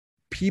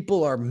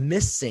people are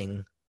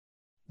missing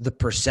the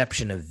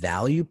perception of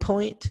value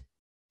point,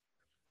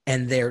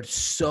 and they're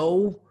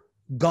so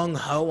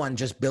gung-ho on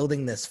just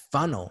building this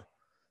funnel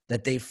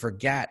that they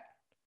forget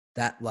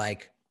that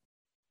like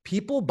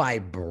people buy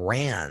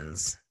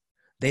brands.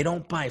 They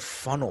don't buy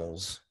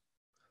funnels.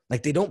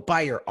 Like they don't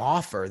buy your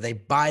offer. They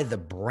buy the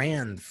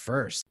brand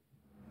first.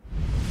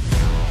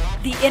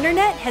 The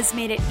internet has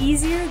made it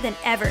easier than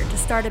ever to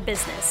start a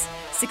business.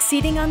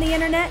 Succeeding on the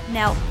internet,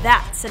 now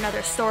that's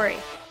another story.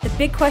 The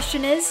big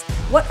question is,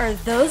 what are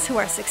those who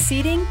are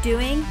succeeding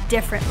doing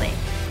differently?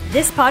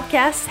 This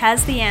podcast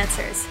has the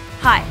answers.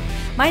 Hi,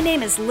 my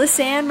name is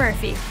Lisanne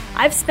Murphy.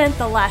 I've spent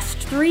the last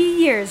 3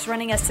 years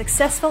running a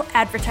successful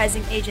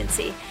advertising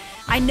agency.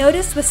 I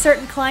noticed with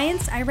certain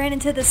clients, I ran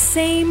into the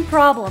same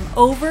problem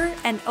over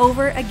and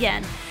over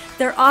again.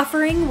 Their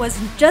offering was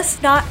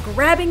just not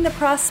grabbing the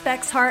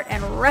prospect's heart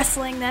and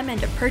wrestling them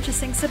into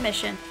purchasing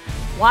submission.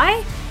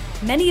 Why?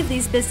 Many of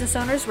these business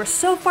owners were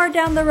so far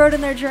down the road in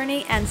their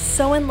journey and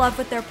so in love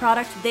with their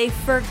product, they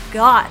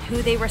forgot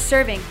who they were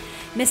serving,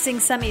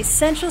 missing some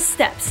essential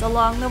steps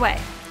along the way.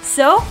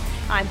 So,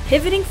 I'm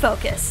pivoting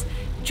focus.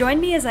 Join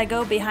me as I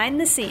go behind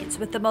the scenes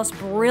with the most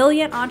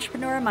brilliant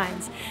entrepreneur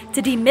minds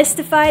to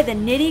demystify the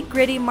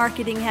nitty-gritty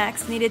marketing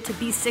hacks needed to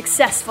be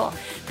successful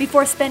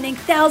before spending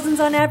thousands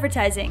on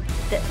advertising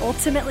that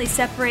ultimately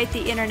separate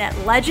the internet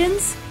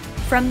legends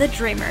from the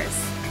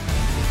dreamers.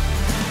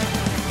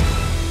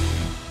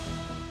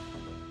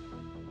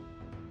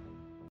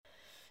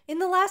 In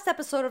the last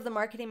episode of the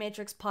Marketing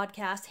Matrix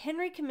podcast,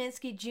 Henry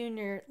Kaminski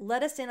Jr.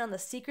 let us in on the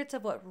secrets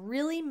of what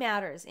really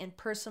matters in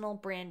personal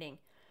branding.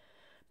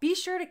 Be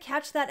sure to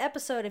catch that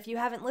episode if you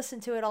haven't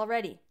listened to it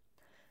already.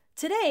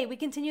 Today, we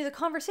continue the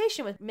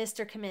conversation with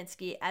Mr.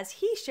 Kaminski as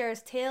he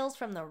shares tales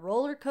from the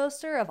roller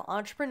coaster of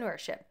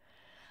entrepreneurship.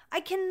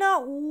 I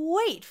cannot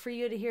wait for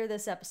you to hear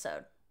this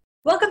episode.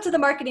 Welcome to the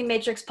Marketing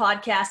Matrix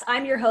podcast.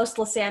 I'm your host,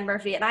 Lisanne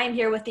Murphy, and I am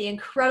here with the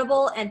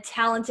incredible and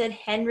talented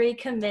Henry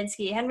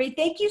Kaminski. Henry,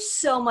 thank you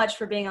so much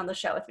for being on the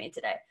show with me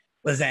today.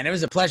 Lisanne, it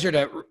was a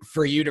pleasure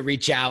for you to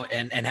reach out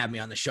and have me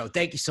on the show.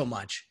 Thank you so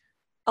much.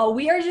 Oh,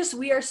 we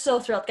are so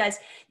thrilled, guys.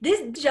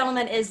 This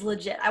gentleman is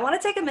legit. I want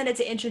to take a minute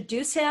to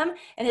introduce him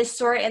and his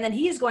story, and then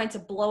he is going to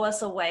blow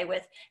us away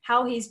with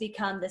how he's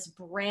become this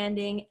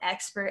branding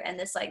expert and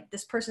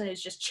this person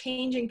who's just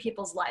changing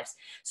people's lives.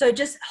 So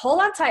just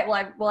hold on tight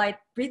while I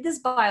read this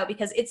bio,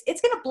 because it's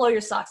going to blow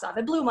your socks off.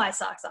 It blew my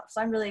socks off.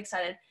 So I'm really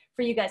excited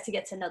for you guys to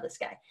get to know this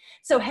guy.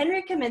 So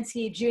Henry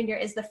Kaminski Jr.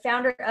 is the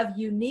founder of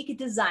Unique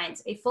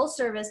Designs, a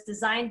full-service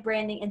design,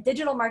 branding, and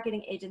digital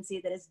marketing agency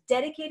that is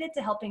dedicated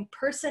to helping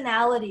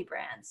personality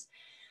brands,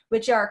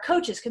 which are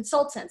coaches,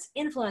 consultants,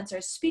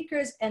 influencers,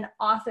 speakers, and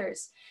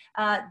authors.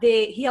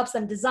 He helps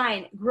them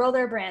design, grow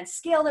their brands,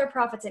 scale their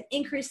profits, and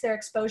increase their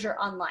exposure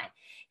online.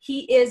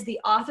 He is the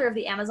author of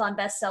the Amazon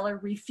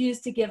bestseller,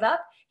 Refuse to Give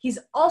Up. He's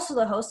also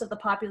the host of the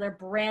popular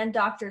Brand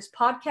Doctors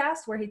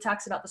podcast, where he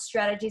talks about the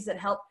strategies that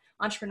help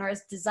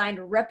entrepreneurs design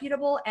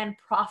reputable and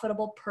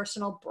profitable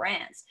personal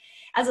brands.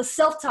 As a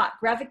self-taught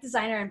graphic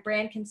designer and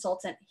brand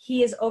consultant,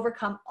 he has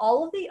overcome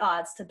all of the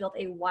odds to build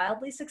a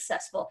wildly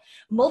successful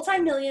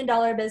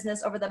multi-million-dollar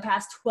business over the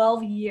past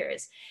 12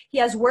 years. He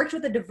has worked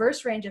with a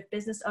diverse range of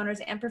business owners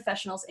and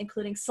professionals,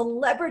 including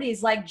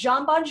celebrities like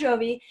John Bon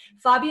Jovi,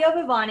 Fabio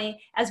Vivani,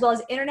 as well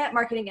as internet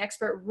marketing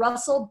expert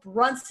Russell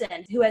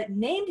Brunson, who had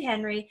named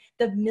Henry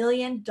the $1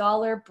 Million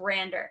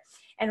Brander,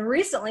 and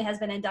recently has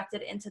been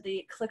inducted into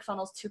the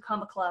ClickFunnels 2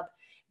 Comma Club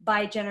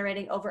by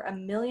generating over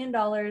 $1 million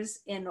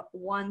in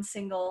one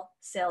single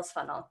sales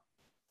funnel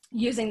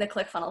using the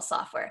ClickFunnels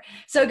software.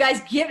 So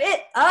guys, give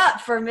it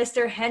up for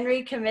Mr.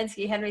 Henry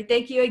Kaminski. Henry,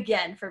 thank you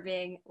again for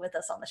being with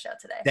us on the show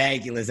today.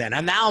 Thank you, Lisanne.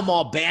 And now I'm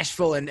all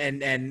bashful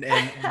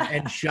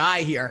and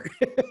shy here.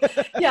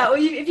 Yeah,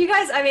 well, if you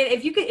guys, I mean,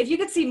 if you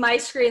could see my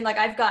screen, like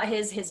I've got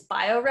his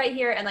bio right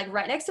here, and like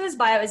right next to his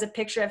bio is a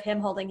picture of him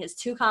holding his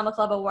 2 Comma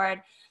Club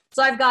award.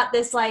 So I've got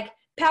this like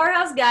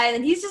powerhouse guy,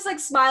 and he's just like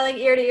smiling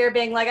ear to ear,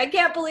 being like, I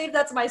can't believe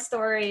that's my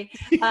story.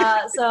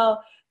 So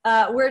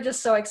we're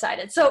just so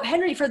excited. So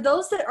Henry, for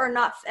those that are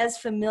not as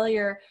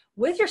familiar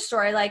with your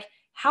story, like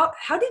how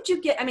did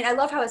you get, I mean, I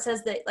love how it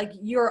says that like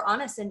you're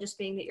honest in just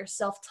being that you're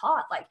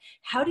self-taught. Like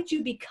how did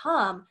you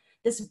become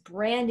this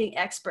branding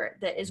expert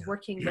that is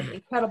working with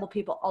incredible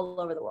people all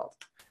over the world?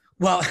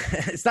 Well,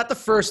 it's not the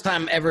first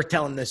time ever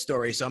telling this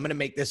story, so I'm going to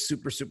make this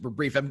super, super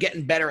brief. I'm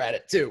getting better at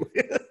it too.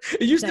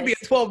 It used to be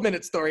a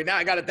 12-minute story. Now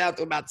I got it down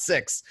to about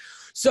 6.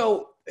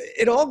 So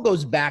it all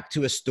goes back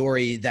to a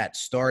story that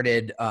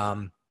started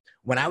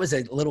when I was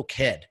a little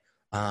kid.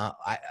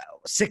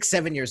 6,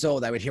 7 years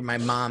old, I would hear my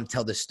mom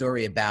tell the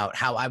story about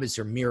how I was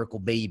her miracle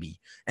baby.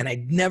 And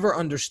I never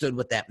understood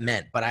what that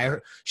meant.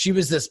 But she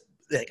was this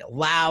like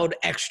loud,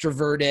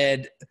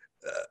 extroverted,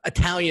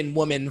 Italian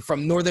woman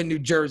from northern New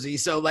Jersey.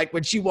 So like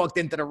when she walked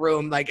into the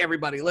room, like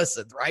everybody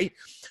listened, right?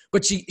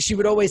 But she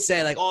would always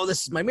say like, oh,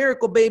 this is my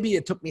miracle baby.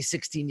 It took me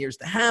 16 years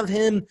to have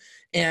him.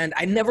 And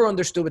I never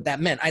understood what that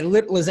meant.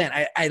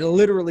 Lisanne, I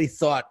literally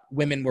thought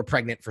women were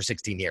pregnant for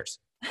 16 years.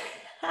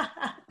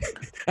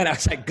 And I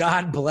was like,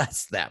 God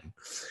bless them.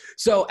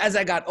 So as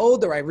I got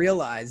older, I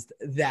realized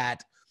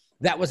that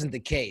that wasn't the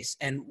case.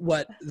 And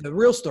what the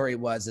real story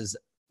was, is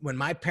when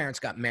my parents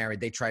got married,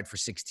 they tried for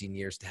 16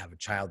 years to have a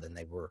child, and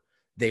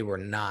they were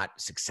not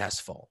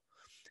successful.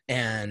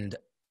 And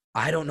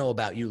I don't know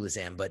about you,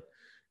 Lizanne, but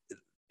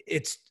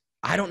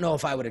I don't know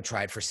if I would have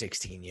tried for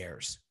 16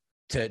 years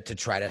to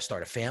try to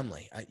start a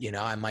family.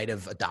 I might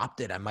have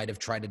adopted, I might have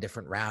tried a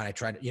different route. I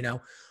tried,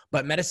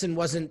 but medicine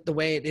wasn't the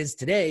way it is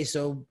today.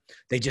 So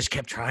they just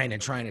kept trying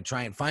and trying and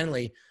trying.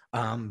 Finally,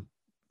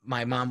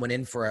 my mom went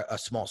in for a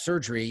small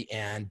surgery,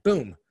 and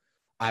boom,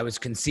 I was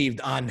conceived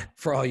on,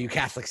 for all you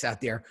Catholics out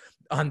there,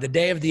 on the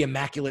day of the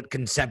Immaculate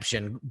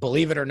Conception,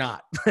 believe it or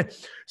not.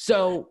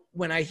 So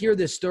when I hear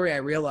this story, I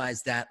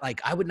realize that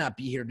like I would not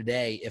be here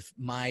today if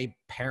my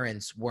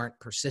parents weren't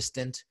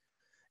persistent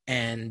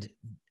and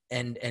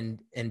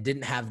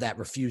didn't have that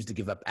refuse to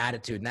give up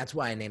attitude. And that's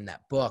why I named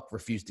that book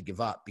Refuse to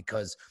Give Up,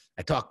 because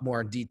I talk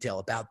more in detail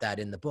about that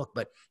in the book.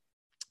 But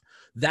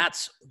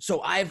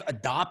so I've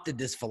adopted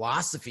this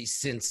philosophy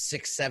since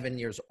 6, 7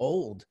 years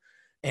old.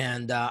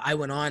 And I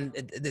went on,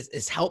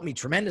 this helped me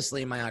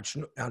tremendously in my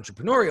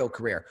entrepreneurial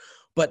career.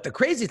 But the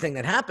crazy thing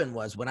that happened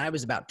was when I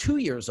was about 2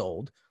 years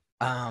old,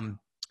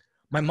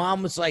 my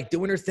mom was like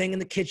doing her thing in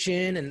the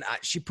kitchen, and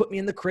she put me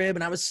in the crib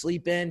and I was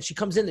sleeping. She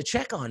comes in to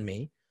check on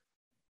me,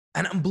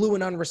 and I'm blue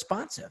and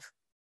unresponsive.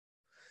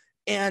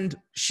 And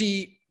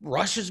she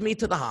rushes me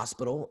to the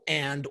hospital.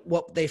 And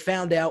what they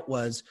found out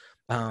was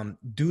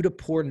due to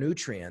poor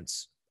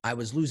nutrients, I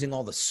was losing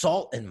all the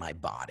salt in my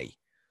body.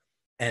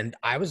 And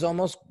I was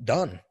almost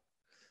done.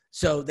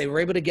 So they were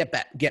able to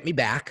get me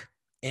back.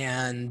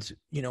 And,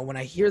 when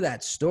I hear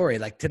that story,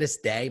 like to this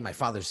day, my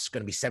father's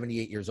going to be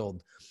 78 years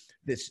old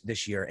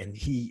this year. And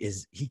he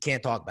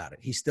can't talk about it.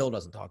 He still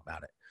doesn't talk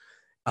about it.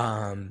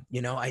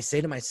 I say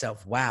to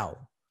myself, wow,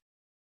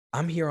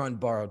 I'm here on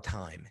borrowed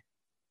time.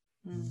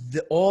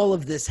 All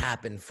of this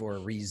happened for a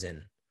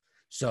reason.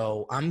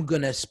 So I'm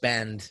going to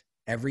spend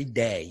every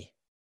day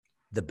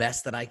the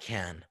best that I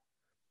can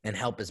and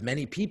help as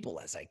many people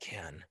as I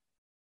can.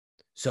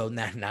 So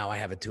now I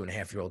have a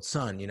 2.5-year-old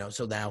son,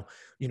 so now,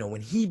 when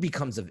he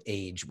becomes of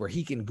age where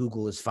he can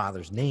Google his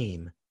father's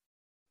name,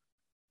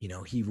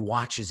 he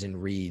watches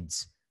and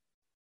reads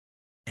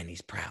and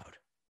he's proud.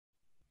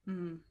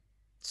 Mm-hmm.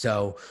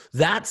 So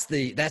that's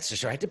the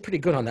show. I did pretty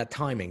good on that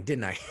timing,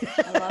 didn't I?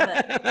 I love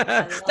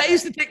it. That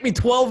used to take me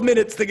 12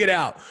 minutes to get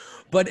out.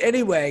 But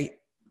anyway,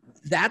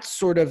 that's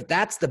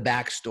the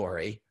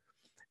backstory.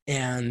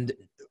 And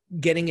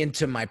getting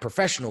into my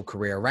professional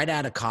career right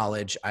out of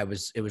college,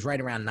 it was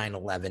right around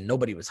 9/11.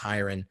 Nobody was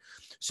hiring.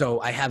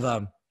 So I have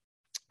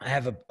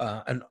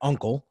an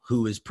uncle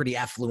who is pretty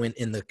affluent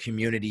in the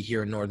community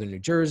here in Northern New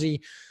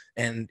Jersey.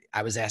 And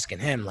I was asking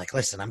him, like,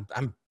 listen,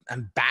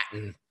 I'm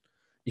batting,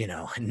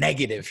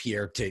 negative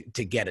here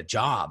to get a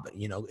job.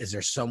 Is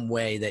there some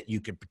way that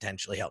you could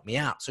potentially help me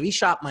out? So he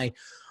shot my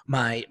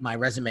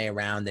resume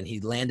around, and he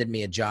landed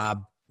me a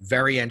job,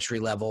 very entry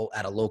level,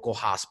 at a local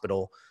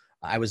hospital.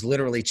 I was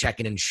literally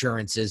checking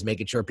insurances,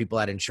 making sure people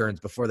had insurance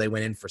before they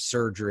went in for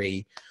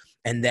surgery.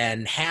 And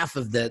then half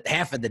of the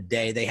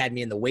day, they had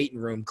me in the waiting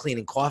room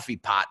cleaning coffee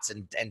pots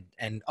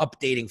and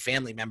updating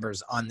family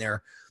members on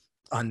their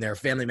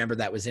family member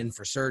that was in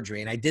for surgery.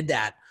 And I did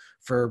that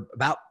for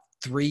about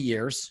 3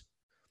 years.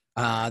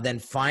 Then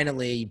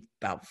finally,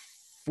 about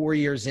 4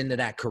 years into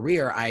that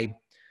career, I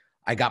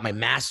got my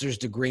master's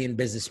degree in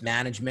business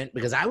management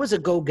because I was a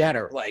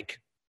go-getter. Like,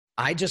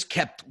 I just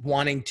kept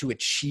wanting to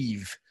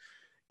achieve.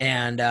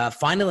 And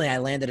finally, I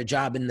landed a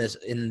job in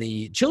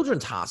the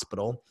Children's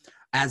Hospital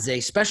as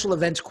a special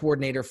events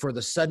coordinator for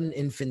the Sudden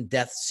Infant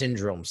Death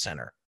Syndrome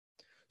Center.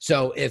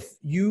 So if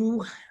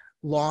you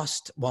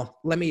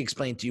let me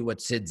explain to you what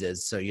SIDS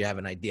is so you have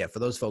an idea. For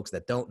those folks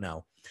that don't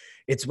know,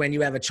 it's when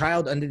you have a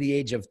child under the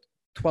age of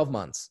 12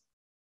 months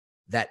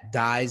that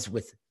dies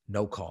with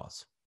no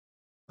cause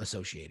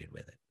associated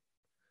with it.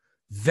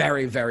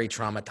 Very, very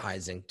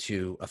traumatizing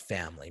to a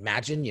family.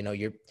 Imagine,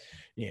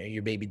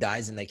 your baby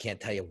dies and they can't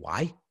tell you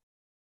why.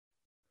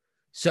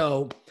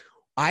 So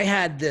I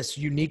had this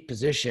unique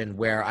position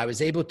where I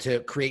was able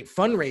to create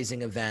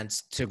fundraising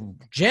events to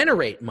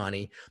generate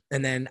money.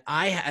 And then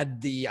I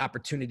had the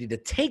opportunity to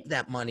take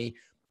that money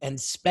and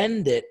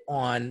spend it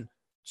on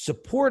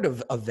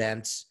supportive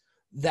events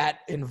that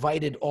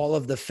invited all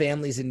of the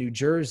families in New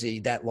Jersey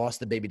that lost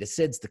the baby to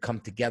SIDS to come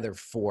together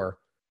for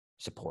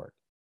support.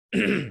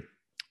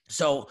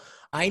 So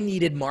I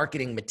needed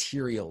marketing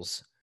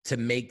materials to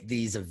make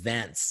these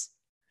events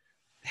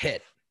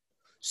hit.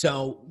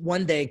 So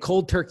one day,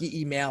 cold turkey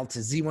email to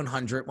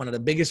Z100, one of the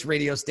biggest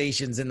radio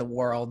stations in the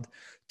world,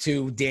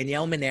 to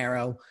Danielle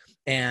Monero.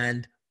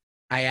 And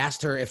I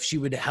asked her if she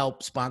would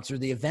help sponsor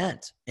the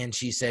event. And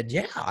she said,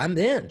 yeah, I'm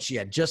in. She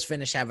had just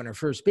finished having her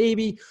first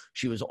baby.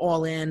 She was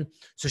all in.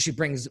 So she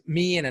brings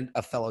me and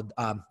a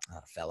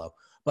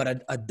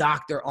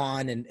doctor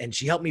on, and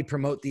she helped me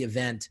promote the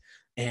event.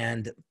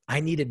 and I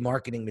needed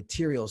marketing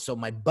materials. So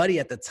my buddy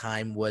at the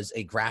time was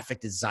a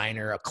graphic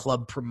designer, a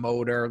club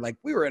promoter. Like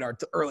we were in our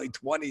early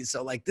 20s.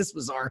 So like this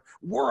was our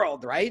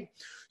world, right?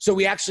 So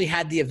we actually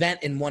had the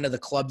event in one of the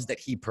clubs that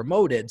he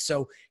promoted.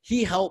 So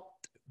he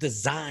helped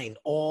design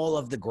all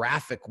of the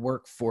graphic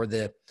work for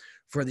the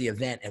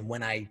event. And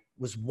when I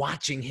was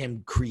watching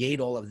him create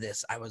all of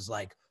this, I was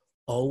like,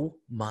 oh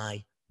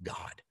my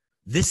God,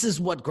 this is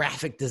what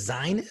graphic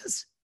design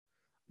is?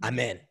 I'm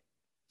in.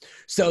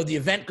 So the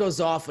event goes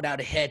off without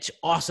a hitch.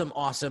 Awesome,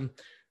 awesome.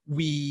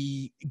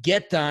 We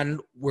get done.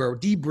 We're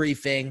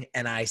debriefing.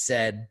 And I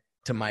said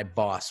to my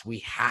boss, we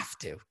have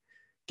to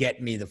get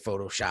me the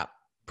Photoshop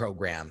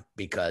program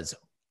because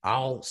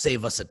I'll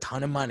save us a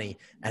ton of money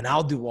and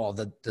I'll do all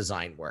the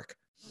design work.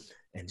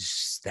 And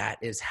that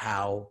is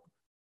how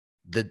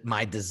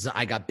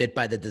I got bit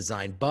by the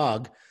design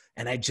bug.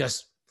 And I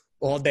just,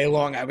 all day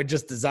long, I would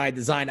just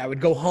design. I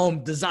would go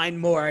home, design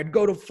more. I'd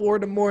go to 4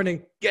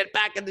 a.m, get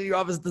back into the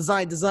office,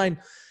 design.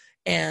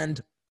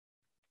 And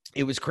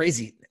it was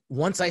crazy.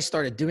 Once I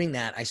started doing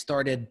that, I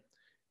started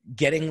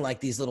getting like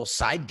these little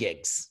side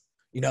gigs,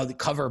 the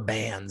cover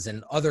bands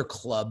and other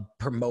club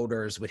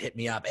promoters would hit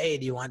me up. Hey,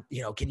 do you want,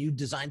 can you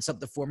design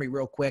something for me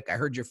real quick? I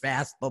heard you're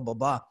fast, blah, blah,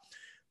 blah.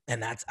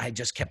 And I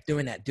just kept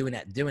doing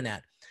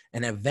that.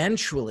 And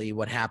eventually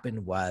what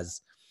happened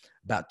was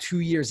about 2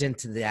 years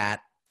into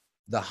that,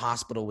 the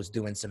hospital was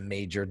doing some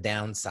major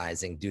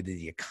downsizing due to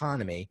the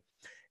economy.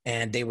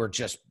 And they were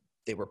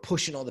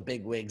pushing all the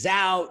big wigs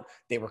out.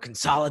 They were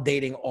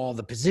consolidating all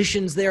the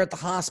positions there at the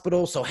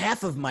hospital. So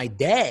half of my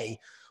day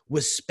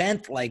was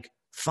spent like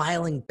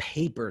filing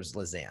papers,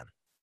 Lizanne.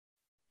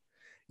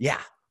 Yeah.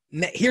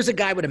 Here's a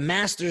guy with a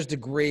master's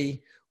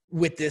degree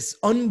with this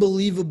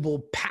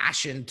unbelievable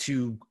passion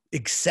to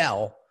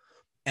excel.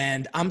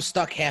 And I'm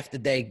stuck half the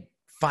day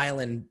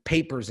filing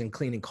papers and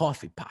cleaning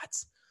coffee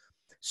pots.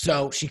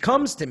 So she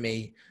comes to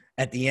me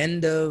at the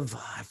end of,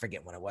 I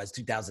forget when it was,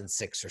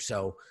 2006 or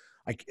so.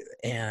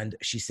 And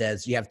she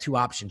says, you have 2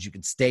 options. You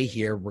can stay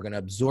here. We're going to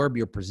absorb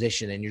your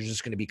position and you're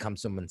just going to become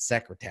someone's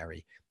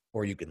secretary,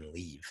 or you can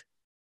leave.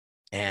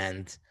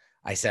 And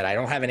I said, I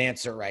don't have an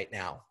answer right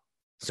now.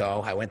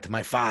 So I went to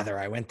my father.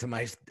 I went to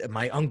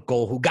my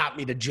uncle who got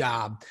me the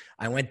job.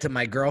 I went to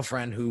my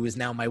girlfriend who is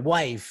now my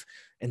wife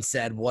and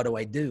said, what do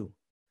I do?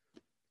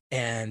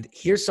 And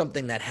here's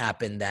something that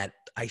happened that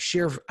I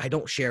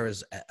don't share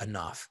as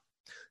enough.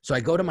 So I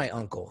go to my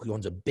uncle who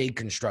owns a big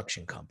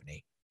construction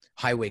company,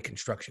 highway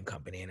construction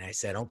company. And I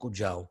said, Uncle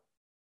Joe,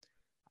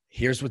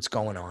 here's what's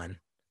going on.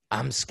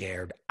 I'm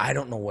scared. I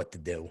don't know what to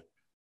do.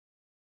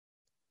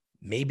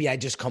 Maybe I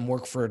just come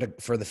work for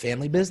the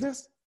family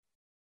business.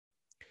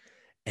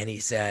 And he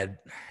said,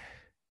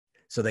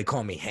 so they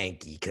call me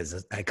Hanky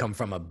because I come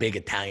from a big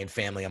Italian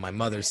family on my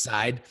mother's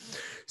side.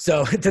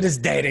 So to this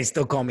day, they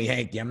still call me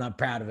Hanky. I'm not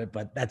proud of it,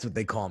 but that's what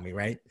they call me,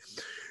 right?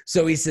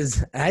 So he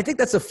says, and I think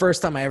that's the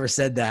first time I ever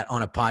said that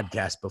on a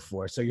podcast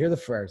before. So you're the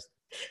first.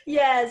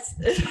 Yes.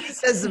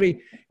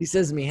 He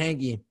says to me,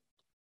 Hanky,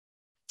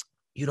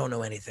 you don't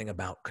know anything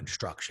about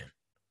construction.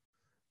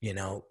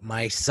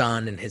 My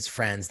son and his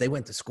friends, they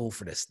went to school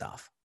for this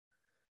stuff,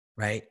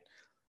 right?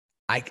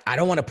 I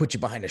don't want to put you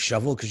behind a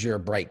shovel because you're a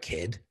bright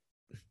kid.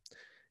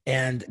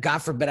 And God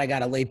forbid I got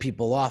to lay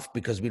people off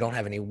because we don't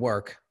have any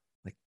work.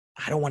 Like,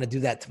 I don't want to do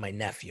that to my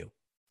nephew.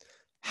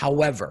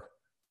 However,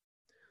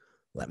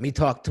 let me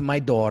talk to my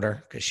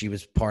daughter because she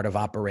was part of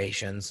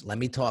operations. Let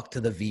me talk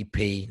to the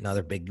VP,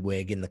 another big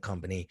wig in the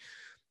company,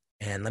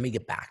 and let me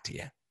get back to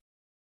you.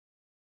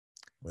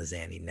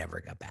 Lizanne, he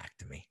never got back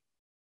to me.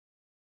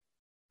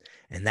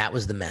 And that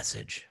was the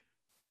message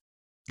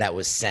that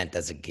was sent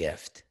as a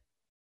gift.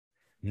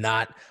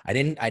 I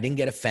didn't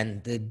get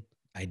offended.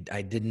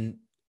 I didn't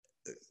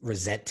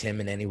resent him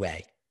in any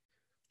way.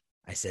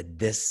 I said,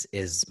 this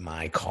is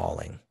my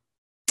calling.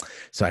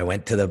 So I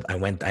let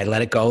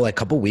it go like a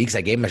couple of weeks.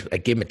 I gave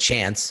him a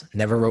chance.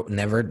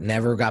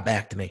 Never got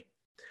back to me.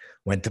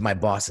 Went to my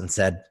boss and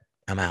said,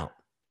 I'm out.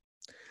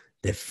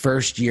 The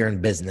first year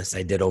in business,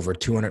 I did over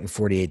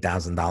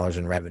 $248,000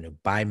 in revenue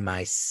by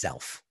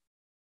myself.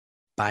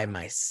 And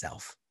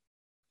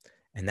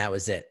that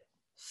was it.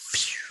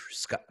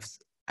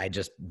 I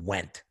just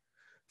went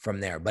from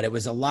there, but it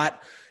was a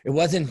lot. It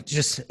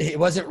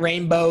wasn't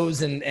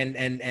rainbows and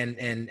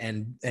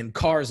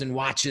cars and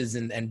watches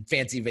and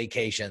fancy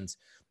vacations.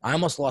 I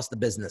almost lost the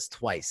business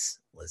twice,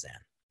 Lizanne.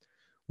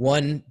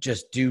 One,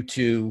 just due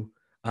to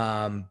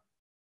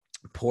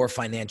poor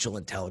financial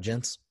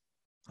intelligence.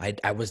 I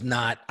have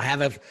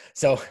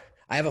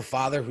a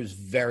father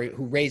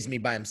who raised me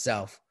by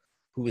himself,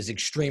 who is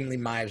extremely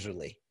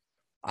miserly.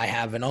 I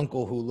have an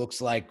uncle who looks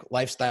like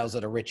lifestyles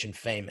that are rich and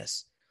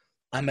famous.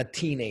 I'm a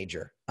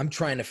teenager. I'm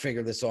trying to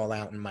figure this all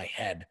out in my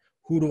head.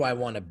 Who do I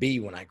want to be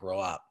when I grow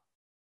up?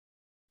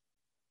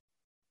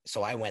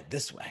 So I went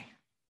this way.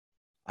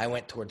 I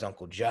went towards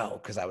Uncle Joe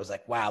because I was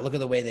like, wow, look at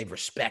the way they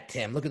respect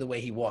him. Look at the way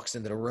he walks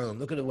into the room.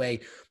 Look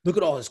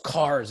at all his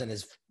cars and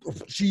his,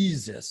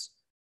 Jesus.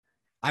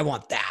 I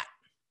want that.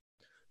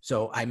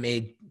 So I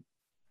made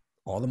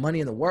all the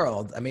money in the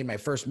world. I made my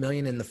first $1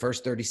 million in the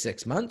first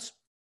 36 months.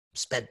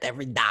 spent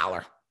every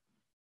dollar.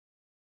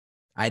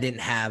 I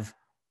didn't have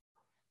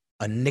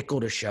a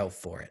nickel to show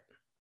for it.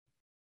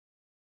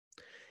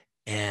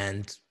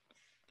 And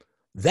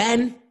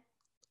then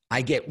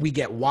we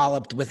get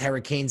walloped with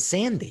Hurricane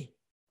Sandy.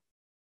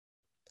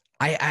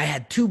 I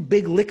had 2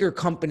 big liquor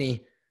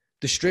company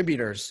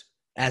distributors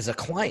as a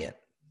client.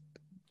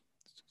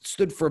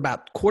 Stood for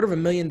about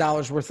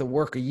 $250,000 worth of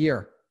work a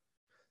year.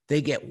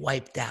 They get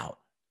wiped out.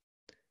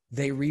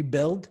 They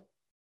rebuild.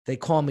 They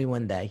call me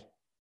one day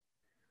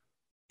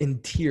in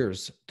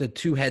tears, the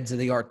 2 heads of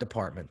the art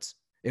departments.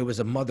 It was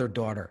a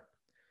mother-daughter.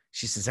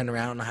 She says, Henry,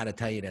 I don't know how to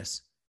tell you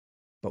this,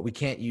 but we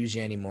can't use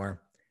you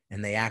anymore.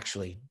 And they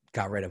actually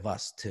got rid of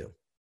us too.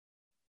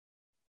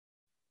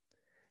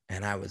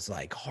 And I was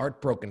like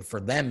heartbroken for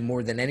them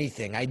more than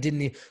anything. I didn't,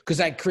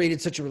 because I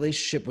created such a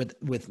relationship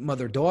with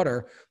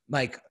mother-daughter.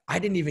 Like, I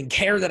didn't even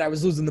care that I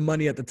was losing the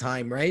money at the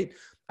time, right?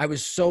 I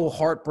was so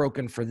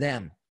heartbroken for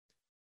them.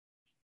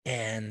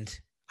 And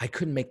I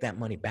couldn't make that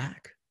money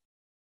back.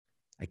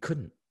 I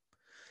couldn't.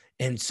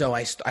 And so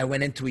I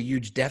went into a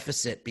huge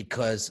deficit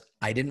because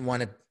I didn't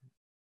want to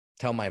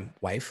tell my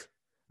wife.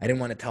 I didn't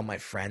want to tell my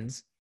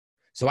friends.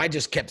 So I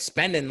just kept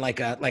spending like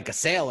a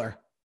sailor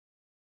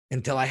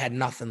until I had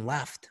nothing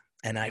left.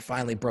 And I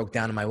finally broke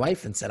down to my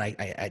wife and said,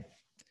 I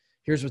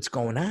here's what's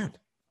going on.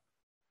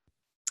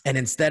 And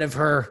instead of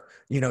her,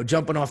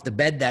 jumping off the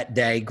bed that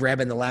day,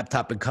 grabbing the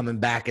laptop and coming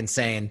back and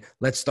saying,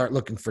 let's start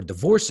looking for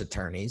divorce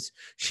attorneys,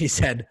 she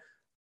said,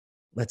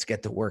 let's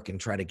get to work and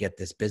try to get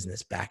this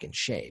business back in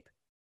shape.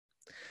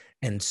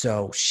 And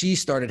so she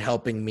started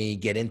helping me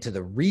get into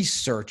the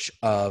research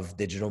of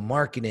digital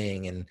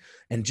marketing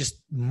and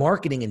just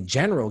marketing in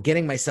general,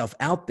 getting myself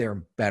out there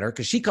better,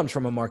 because she comes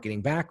from a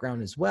marketing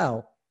background as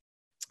well.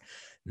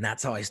 And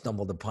that's how I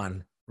stumbled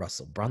upon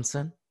Russell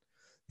Brunson.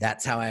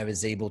 That's how I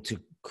was able to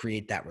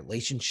create that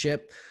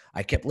relationship.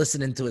 I kept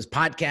listening to his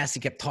podcast. He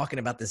kept talking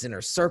about this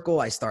inner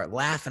circle. I start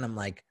laughing. I'm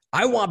like,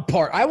 I want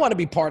to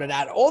be part of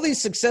that. All these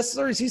success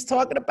stories he's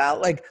talking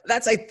about, like,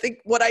 that's, I think,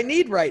 what I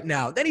need right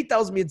now. Then he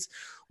tells me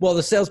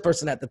the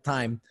salesperson at the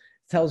time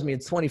tells me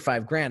it's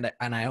 $25,000.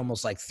 And I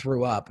almost like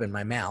threw up in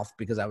my mouth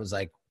because I was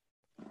like,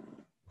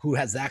 who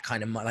has that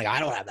kind of money? Like, I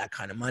don't have that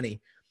kind of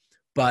money.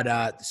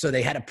 But so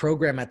they had a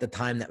program at the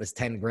time that was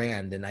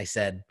 $10,000. And I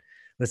said,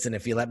 listen,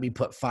 if you let me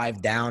put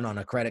 5 down on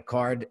a credit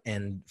card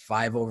and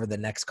 5 over the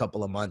next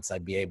couple of months,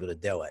 I'd be able to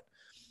do it.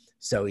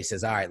 So he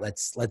says, all right,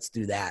 let's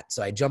do that.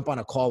 So I jump on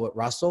a call with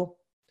Russell,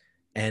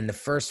 and the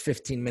first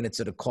 15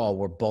 minutes of the call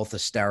were both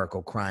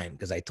hysterical crying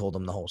because I told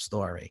him the whole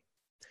story.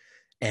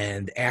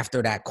 And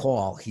after that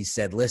call, he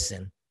said,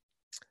 listen,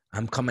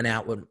 I'm coming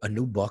out with a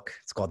new book.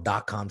 It's called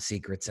 .com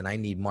Secrets, and I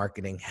need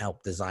marketing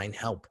help, design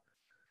help.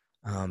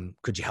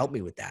 Could you help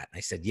me with that? I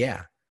said,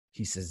 yeah.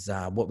 He says,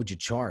 what would you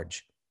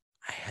charge?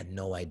 I had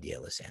no idea,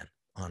 Lisanne.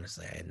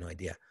 Honestly, I had no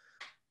idea.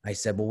 I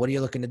said, well, what are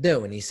you looking to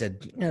do? And he said,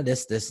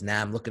 this, and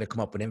that. I'm looking to come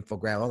up with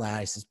infographics, all that.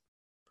 I says,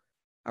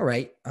 all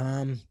right.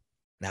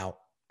 Now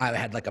I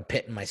had like a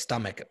pit in my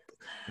stomach.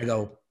 I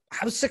go,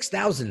 how does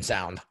 6,000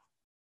 sound?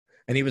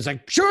 And he was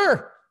like,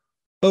 sure.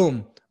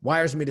 Boom.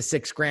 Wires me to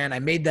 $6,000. I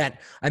made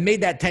that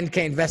 $10K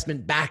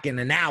investment back in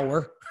an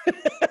hour.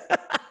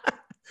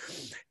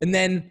 And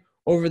then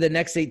over the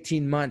next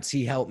 18 months,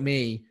 he helped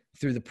me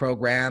through the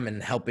program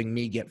and helping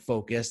me get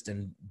focused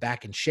and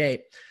back in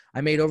shape.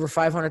 I made over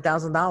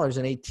 $500,000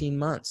 in 18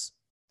 months.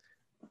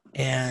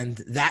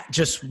 And that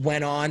just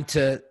went on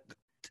to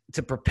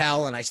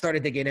propel. And I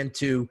started to get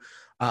into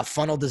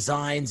funnel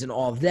designs and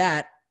all of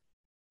that,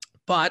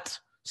 but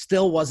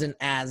still wasn't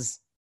as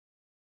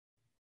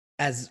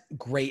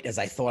great as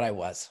I thought I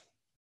was.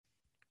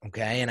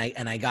 Okay.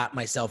 And I got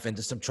myself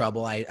into some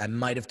trouble. I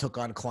might've took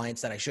on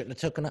clients that I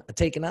shouldn't have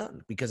taken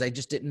on because I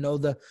just didn't know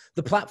the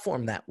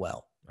platform that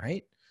well.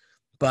 Right.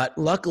 But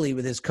luckily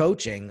with his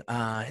coaching,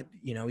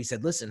 he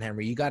said, listen,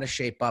 Henry, you got to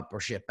shape up or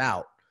ship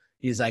out.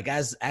 He's like,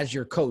 as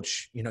your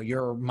coach,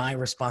 you're my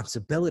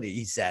responsibility,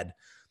 he said.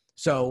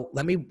 So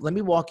let me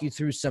walk you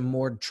through some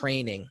more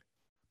training.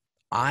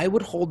 I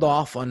would hold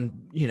off on,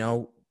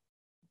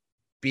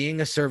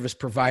 being a service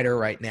provider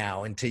right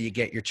now until you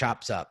get your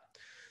chops up.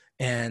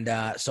 And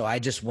so I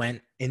just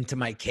went into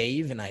my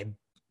cave and I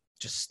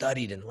just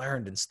studied and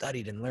learned and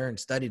studied and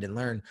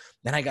learned.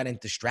 Then I got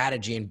into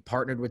strategy and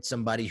partnered with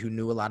somebody who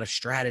knew a lot of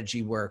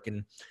strategy work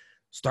and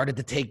started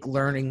to take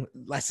learning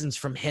lessons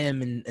from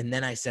him. And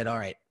then I said, all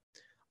right,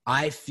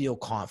 I feel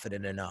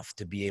confident enough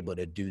to be able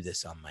to do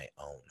this on my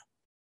own.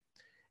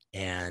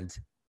 And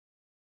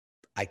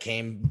I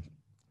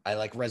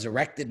like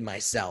resurrected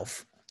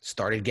myself,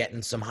 started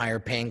getting some higher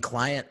paying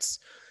clients,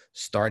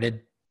 started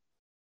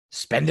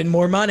spending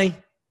more money,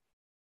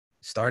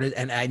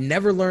 and I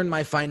never learned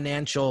my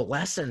financial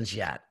lessons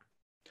yet.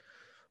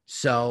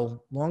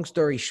 So long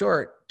story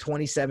short,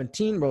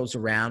 2017 rolls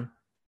around.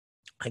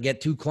 I get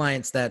 2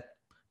 clients that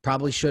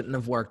probably shouldn't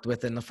have worked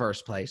with in the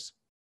first place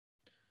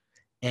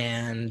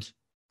and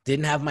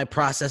didn't have my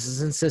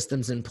processes and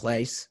systems in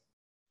place.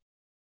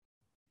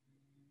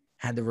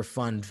 Had to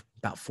refund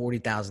about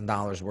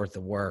 $40,000 worth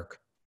of work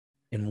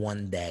in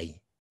one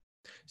day.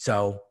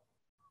 So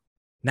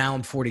Now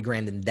I'm 40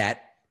 grand in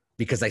debt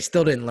because I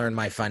still didn't learn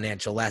my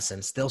financial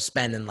lesson, still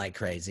spending like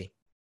crazy.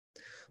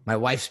 My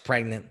wife's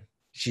pregnant.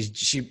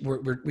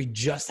 We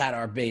just had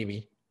our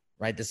baby,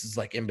 right? This is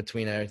like in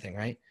between everything,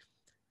 right?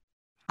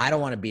 I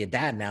don't want to be a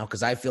dad now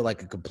because I feel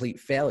like a complete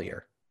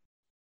failure.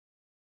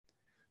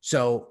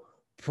 So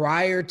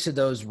prior to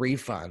those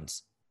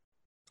refunds,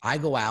 I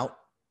go out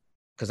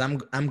because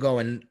I'm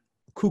going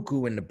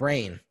cuckoo in the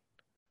brain.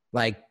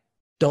 Like,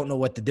 don't know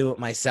what to do with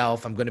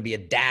myself. I'm going to be a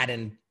dad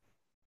in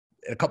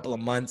a couple of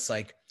months.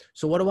 Like,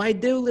 so what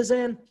do,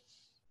 Lizanne?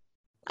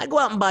 I go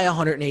out and buy a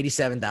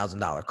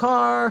 $187,000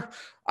 car.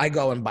 I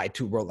go and buy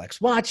 2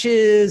 Rolex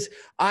watches.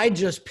 I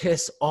just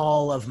piss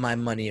all of my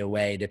money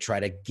away to try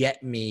to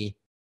get me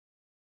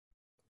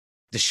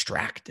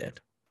distracted.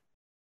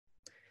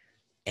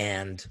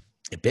 And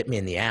it bit me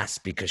in the ass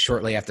because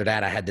shortly after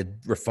that, I had to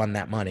refund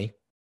that money.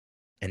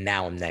 And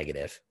now I'm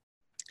negative.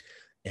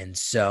 And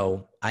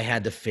so I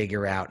had to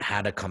figure out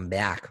how to come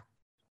back.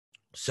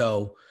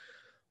 So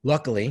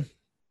luckily,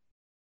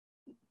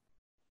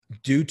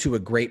 due to a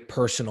great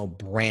personal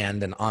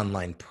brand and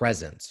online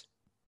presence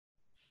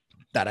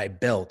that I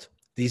built,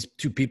 these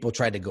 2 people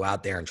tried to go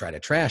out there and try to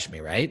trash me,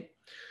 right?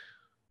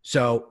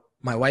 So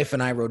my wife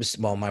and I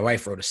my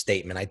wife wrote a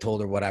statement. I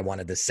told her what I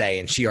wanted to say,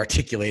 and she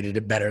articulated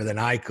it better than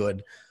I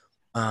could.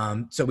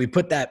 So we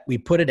put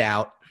it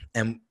out,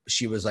 and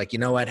she was like, you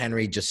know what,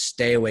 Henry, just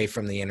stay away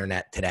from the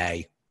internet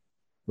today.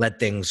 Let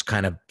things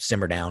kind of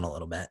simmer down a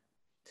little bit.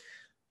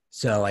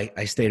 So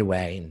I stayed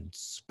away, and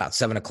it's about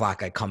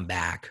 7:00. I come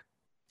back,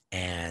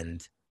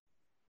 and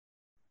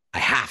I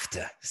have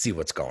to see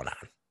what's going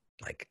on.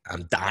 Like,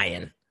 I'm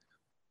dying.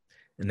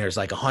 And there's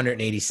like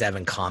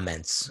 187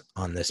 comments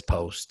on this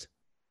post.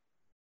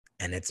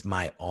 And it's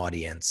my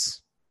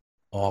audience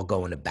all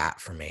going to bat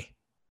for me,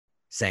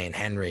 saying,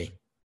 Henry,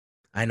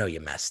 I know you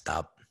messed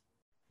up.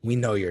 We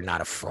know you're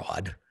not a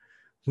fraud.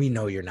 We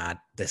know you're not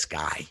this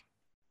guy.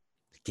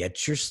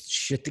 Get your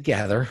shit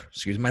together,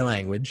 excuse my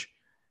language,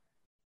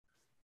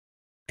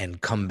 and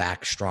come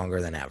back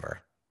stronger than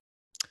ever.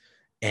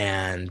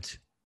 And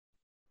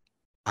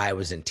I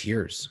was in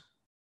tears.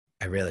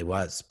 I really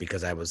was,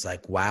 because I was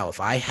like, wow, if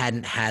I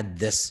hadn't had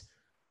this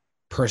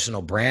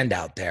personal brand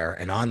out there,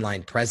 an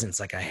online presence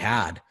like I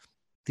had,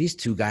 these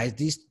 2 guys,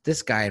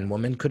 this guy and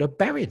woman could have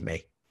buried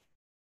me.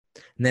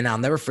 And then I'll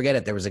never forget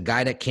it. There was a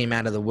guy that came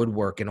out of the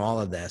woodwork in all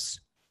of this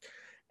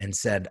and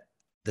said,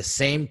 the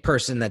same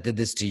person that did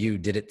this to you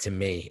did it to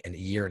me a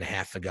year and a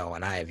half ago,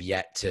 and I have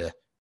yet to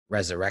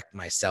resurrect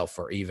myself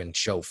or even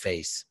show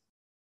face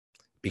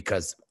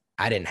because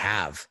I didn't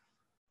have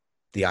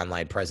the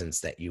online presence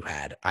that you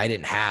had. I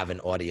didn't have an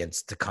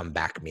audience to come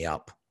back me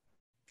up.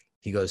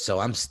 He goes, so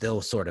I'm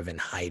still sort of in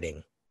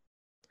hiding.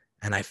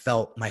 And I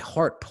felt my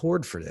heart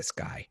poured for this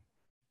guy.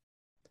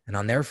 And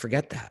I'll never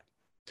forget that.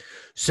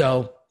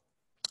 So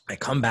I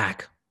come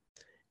back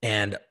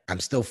and I'm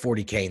still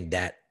 40K in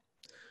debt.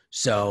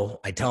 So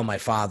I tell my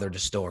father the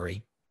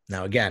story.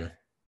 Now, again,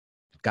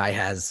 guy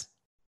has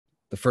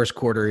the first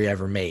quarter he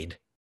ever made.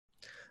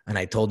 And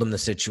I told him the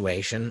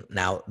situation.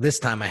 Now, this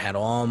time I had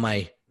all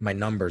my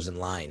numbers in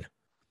line.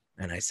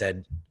 And I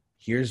said,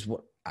 here's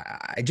what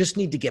I just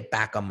need to get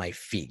back on my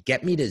feet.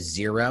 Get me to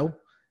 0.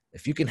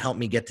 If you can help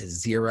me get to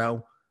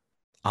 0,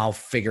 I'll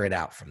figure it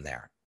out from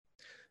there.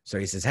 So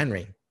he says,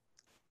 Henry,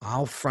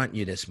 I'll front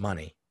you this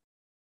money.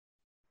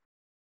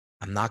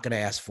 I'm not going to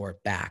ask for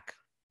it back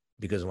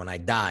because when I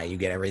die, you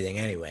get everything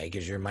anyway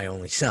because you're my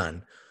only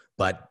son.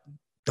 But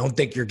don't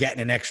think you're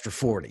getting an extra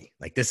 40.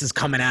 Like, this is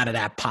coming out of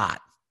that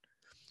pot.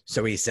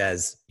 So he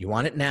says, you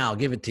want it now? I'll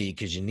give it to you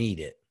because you need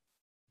it.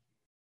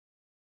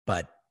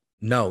 But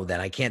know that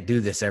I can't do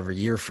this every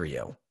year for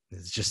you.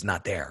 It's just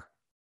not there.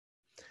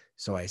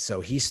 So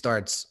he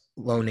starts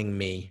loaning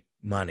me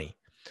money,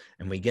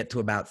 and we get to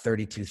about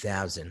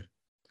 32,000.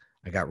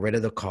 I got rid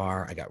of the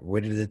car. I got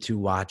rid of the 2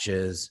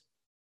 watches.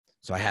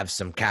 So I have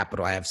some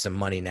capital. I have some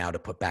money now to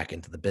put back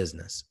into the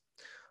business.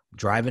 I'm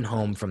driving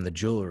home from the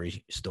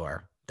jewelry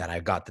store that I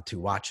got the 2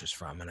 watches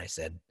from. And I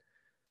said,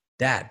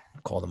 Dad,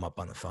 I called him up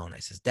on the phone. I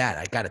says, Dad,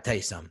 I got to tell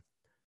you something.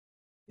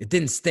 It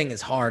didn't sting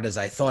as hard as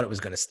I thought it was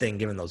going to sting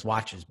giving those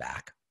watches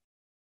back.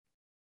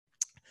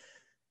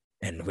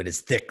 And with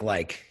his thick,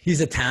 like,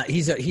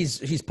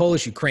 he's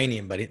Polish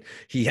Ukrainian, but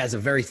he has a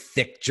very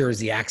thick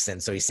Jersey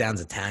accent, so he sounds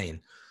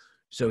Italian.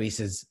 So he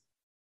says,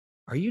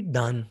 are you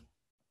done?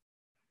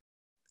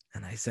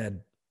 And I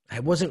said, I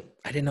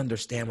didn't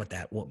understand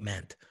what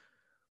meant.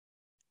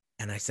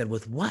 And I said,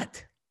 with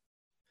what?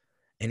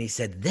 And he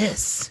said,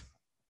 this.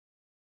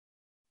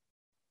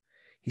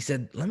 He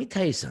said, let me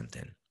tell you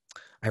something.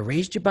 I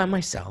raised you by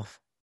myself.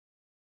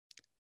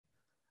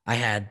 I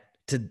had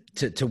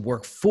to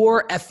work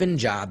 4 effing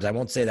jobs. I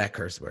won't say that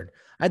curse word.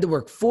 I had to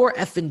work 4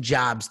 effing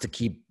jobs to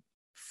keep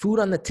food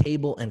on the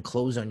table and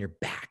clothes on your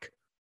back.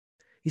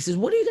 He says,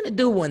 what are you going to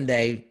do one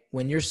day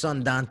when your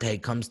son Dante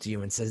comes to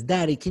you and says,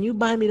 Daddy, can you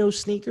buy me those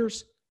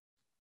sneakers?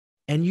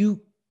 And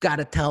you got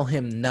to tell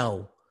him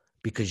no,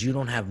 because you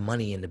don't have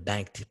money in the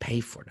bank to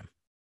pay for them.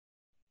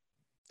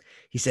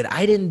 He said,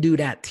 I didn't do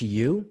that to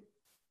you,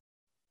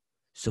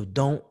 so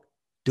don't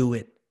do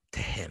it to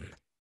him.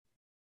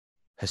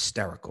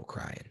 Hysterical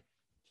crying.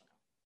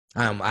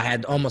 I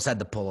had almost had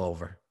to pull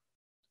over.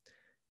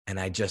 And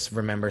I just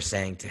remember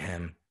saying to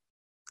him,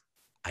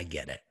 I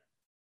get it.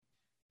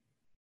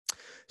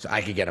 So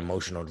I could get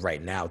emotional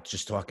right now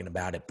just talking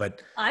about it.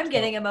 But I'm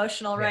getting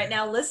emotional right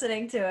now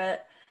listening to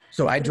it.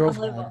 So I drove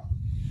home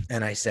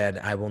and I said,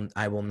 I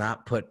will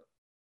not put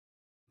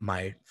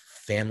my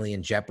family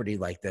in jeopardy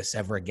like this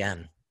ever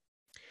again.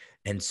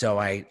 And so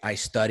I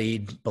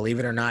studied, believe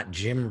it or not,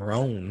 Jim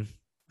Rohn.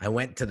 I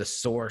went to the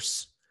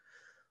source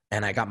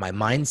and I got my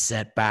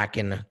mindset back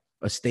in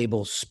a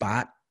stable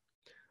spot.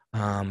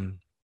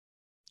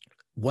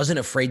 Wasn't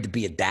afraid to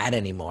be a dad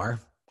anymore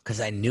because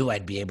I knew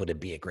I'd be able to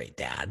be a great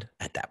dad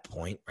at that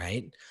point,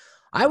 right?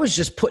 I was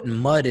just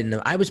putting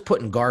I was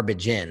putting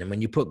garbage in. And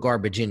when you put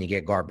garbage in, you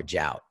get garbage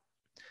out.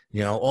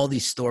 You know, all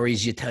these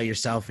stories you tell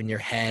yourself in your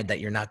head that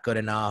you're not good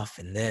enough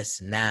and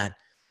this and that,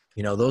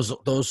 you know,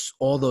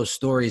 all those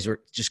stories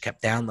were just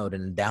kept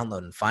downloading and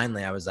downloading. And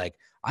finally I was like,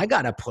 I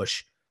got to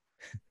push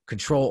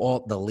Control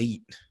Alt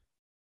Delete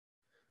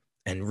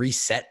and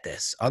reset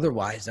this.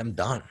 Otherwise I'm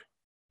done.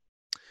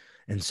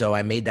 And so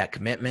I made that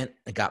commitment.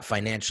 I got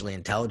financially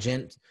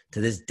intelligent.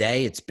 To this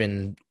day, it's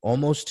been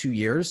almost 2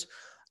 years.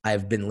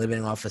 I've been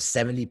living off of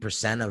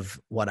 70% of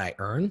what I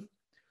earn.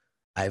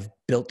 I've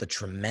built a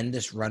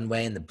tremendous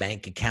runway in the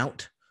bank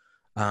account.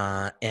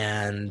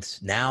 And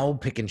now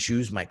pick and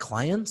choose my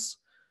clients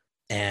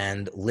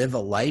and live a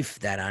life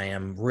that I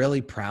am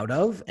really proud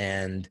of.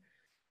 And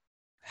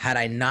had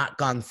I not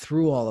gone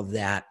through all of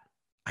that,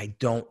 I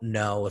don't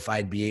know if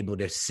I'd be able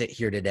to sit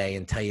here today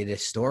and tell you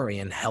this story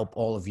and help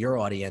all of your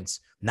audience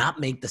not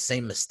make the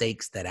same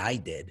mistakes that I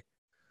did.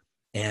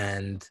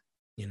 And,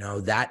 you know,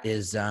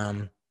 that's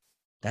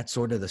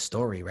sort of the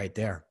story right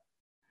there.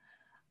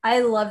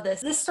 I love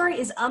this. This story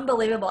is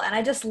unbelievable. And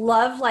I just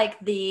love like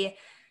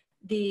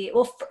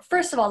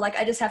first of all, like,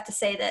 I just have to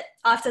say that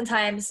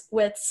oftentimes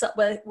with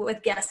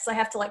guests, I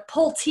have to like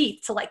pull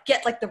teeth to like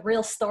get like the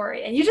real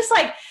story. And you just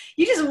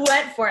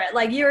went for it.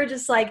 Like, you were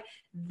just like,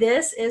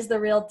 this is the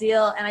real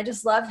deal. And I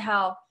just loved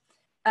how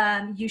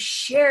you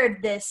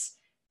shared this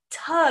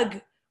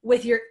tug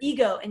with your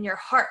ego and your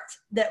heart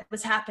that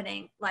was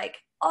happening like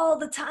all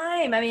the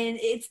time. I mean,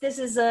 this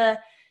is I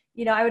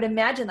would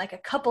imagine like a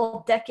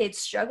couple decades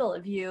struggle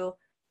of you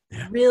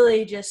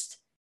really just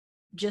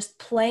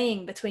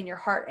playing between your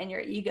heart and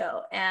your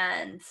ego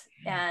and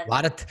a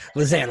lot of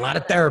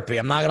therapy.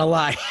 I'm not going to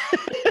lie.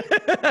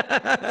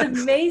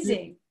 It's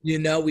amazing. You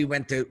know,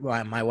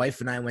 my wife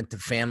and I went to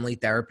family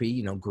therapy,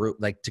 you know, group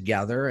like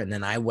together. And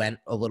then I went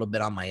a little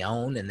bit on my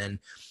own. And then,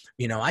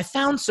 you know, I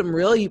found some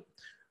really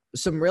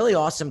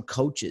awesome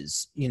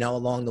coaches, you know,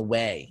 along the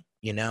way.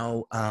 You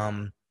know,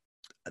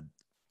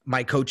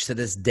 my coach to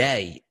this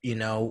day, you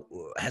know,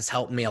 has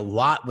helped me a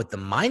lot with the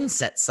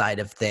mindset side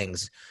of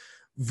things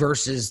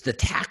versus the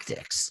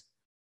tactics.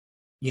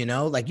 You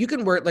know, like you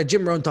can work, like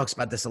Jim Rohn talks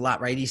about this a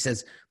lot, right? He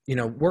says, you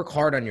know, work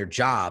hard on your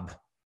job,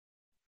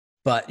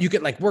 but you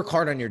could like work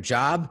hard on your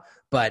job,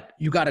 but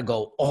you got to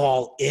go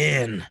all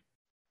in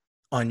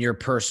on your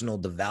personal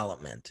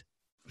development.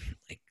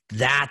 Like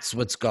that's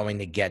what's going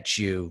to get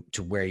you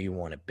to where you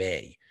want to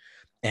be.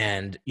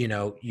 And, you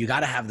know, you got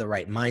to have the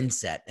right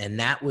mindset.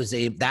 And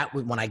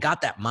when I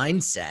got that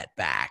mindset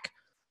back,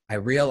 I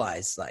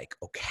realized like,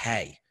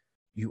 okay,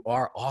 you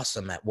are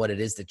awesome at what it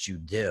is that you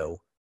do.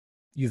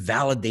 You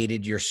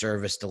validated your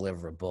service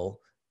deliverable.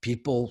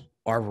 People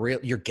are real.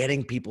 You're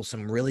getting people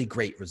some really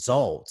great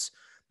results.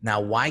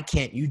 Now, why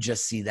can't you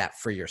just see that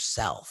for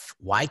yourself?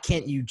 Why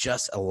can't you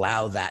just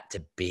allow that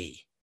to be?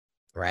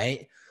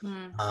 Right.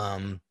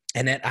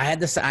 And then I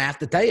have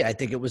to tell you, I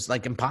think it was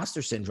like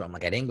imposter syndrome.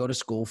 Like I didn't go to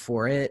school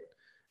for it,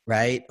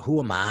 right? Who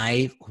am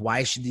I?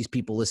 Why should these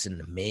people listen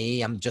to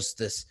me? I'm just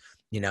this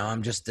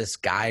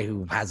guy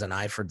who has an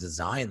eye for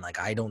design. Like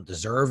I don't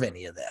deserve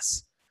any of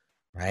this,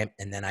 right?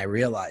 And then I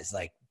realized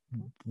like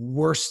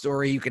worst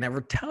story you can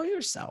ever tell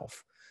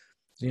yourself,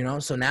 you know?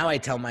 So now I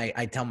tell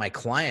my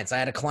clients. I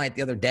had a client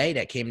the other day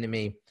that came to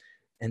me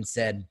and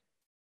said,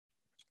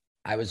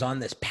 I was on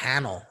this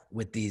panel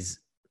with these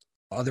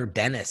other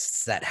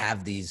dentists that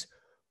have these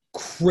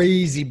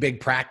crazy big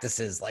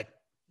practices, like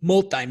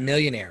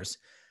multimillionaires.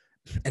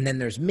 And then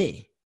there's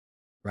me,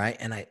 right?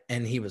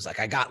 And he was like,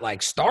 I got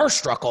like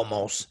starstruck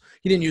almost.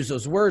 He didn't use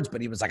those words,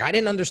 but he was like, I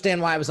didn't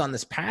understand why I was on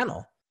this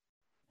panel.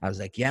 I was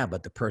like, yeah,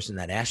 but the person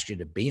that asked you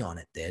to be on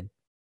it did.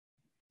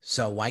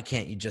 So why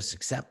can't you just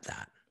accept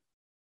that?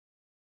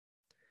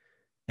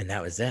 And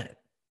that was it.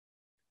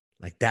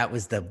 Like that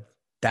was the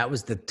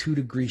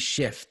 2-degree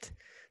shift.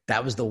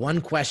 That was the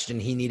one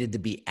question he needed to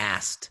be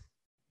asked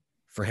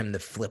for him to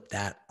flip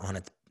that on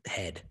its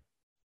head.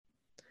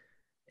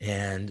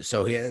 And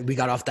so we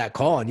got off that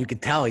call and you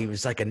could tell he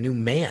was like a new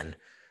man.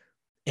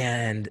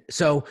 And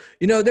so,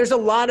 you know, there's a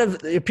lot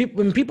of people,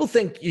 when people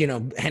think, you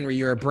know, Henry,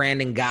 you're a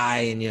branding guy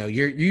and, you know,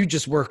 you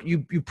just work, you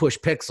push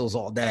pixels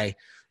all day,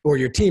 or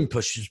your team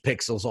pushes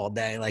pixels all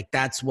day. Like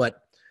that's what,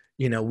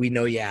 you know, we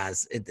know you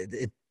as.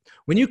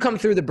 When you come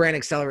through the Brand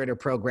Accelerator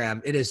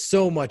program, it is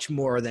so much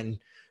more than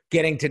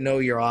getting to know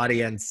your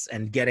audience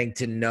and getting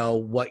to know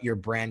what your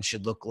brand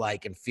should look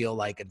like and feel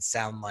like and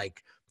sound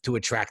like to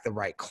attract the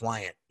right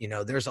client. You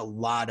know, there's a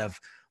lot of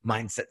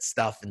mindset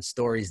stuff and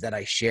stories that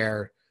I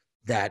share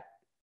that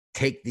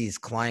take these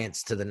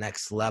clients to the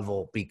next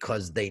level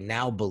because they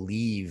now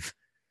believe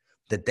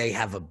that they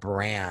have a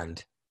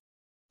brand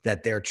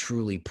that they're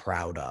truly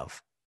proud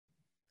of.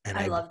 And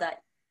I love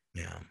that.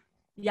 Yeah.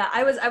 Yeah.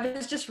 I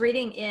was just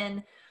reading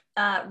in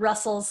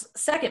Russell's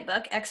second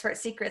book, Expert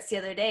Secrets, the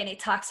other day, and he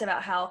talks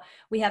about how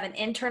we have an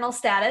internal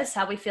status,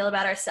 how we feel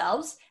about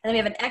ourselves, and then we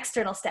have an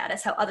external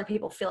status, how other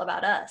people feel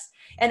about us.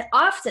 And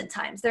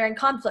oftentimes they're in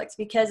conflict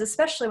because,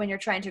 especially when you're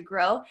trying to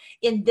grow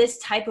in this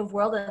type of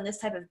world and this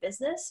type of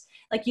business,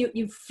 like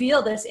you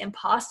feel this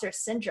imposter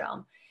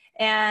syndrome,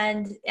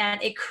 and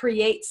it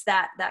creates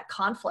that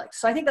conflict.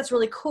 So I think that's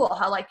really cool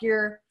how like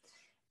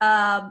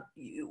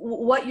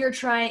what you're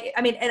trying,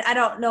 I mean, and I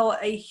don't know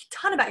a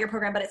ton about your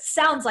program, but it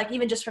sounds like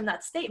even just from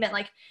that statement,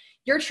 like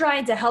you're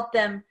trying to help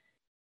them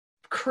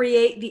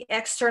create the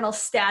external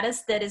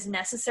status that is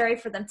necessary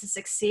for them to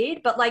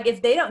succeed. But like,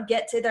 if they don't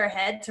get to their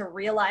head to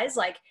realize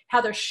like how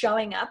they're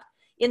showing up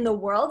in the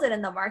world and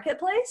in the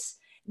marketplace,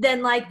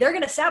 then like they're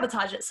going to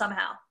sabotage it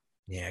somehow.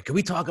 Yeah. Can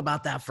we talk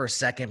about that for a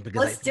second? Because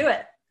let's do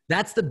it.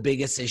 That's the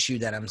biggest issue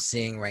that I'm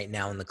seeing right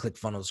now in the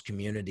ClickFunnels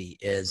community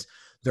is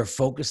they're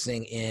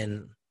focusing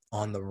in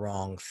on the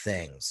wrong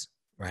things,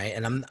 right?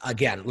 And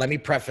let me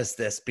preface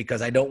this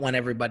because I don't want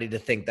everybody to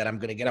think that I'm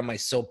going to get on my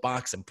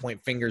soapbox and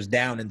point fingers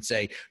down and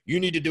say, you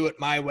need to do it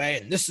my way.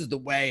 And this is the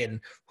way. And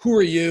who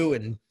are you?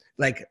 And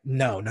like,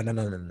 no.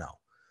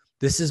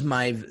 This is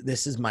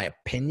my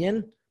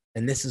opinion.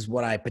 And this is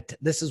what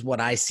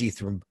I see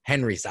through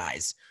Henry's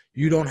eyes.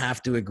 You don't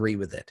have to agree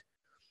with it.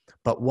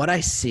 But what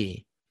I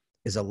see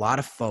is a lot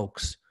of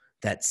folks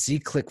that see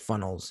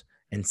ClickFunnels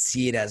and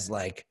see it as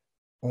like,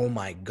 oh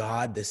my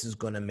God, this is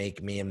going to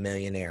make me a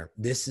millionaire.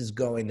 This is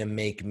going to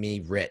make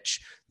me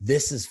rich.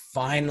 This is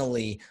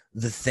finally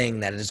the thing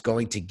that is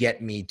going to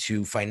get me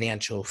to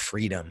financial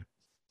freedom.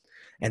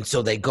 And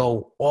so they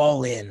go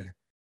all in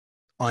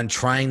on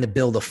trying to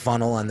build a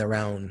funnel on their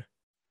own,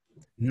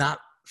 not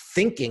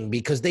thinking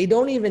because they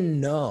don't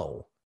even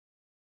know.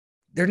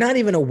 They're not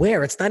even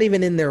aware. It's not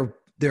even in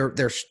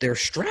their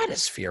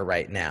stratosphere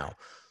right now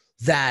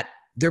that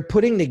they're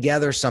putting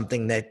together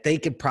something that they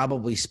could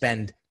probably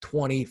spend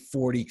 20,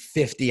 40,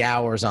 50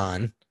 hours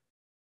on,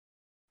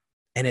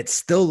 and it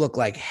still look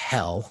like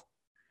hell.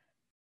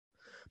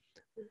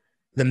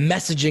 The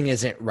messaging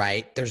isn't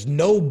right. There's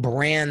no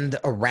brand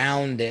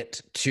around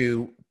it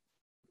to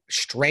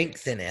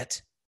strengthen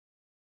it.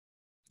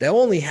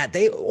 All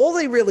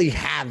they really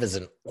have is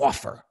an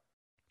offer.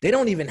 They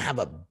don't even have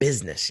a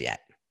business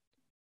yet.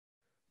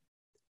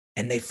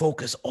 And they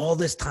focus all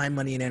this time,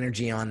 money, and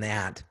energy on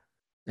that.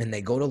 And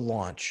they go to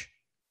launch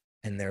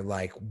and they're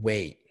like,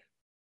 wait,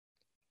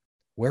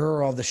 where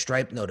are all the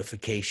Stripe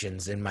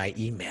notifications in my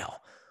email?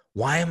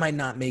 Why am I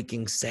not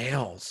making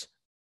sales?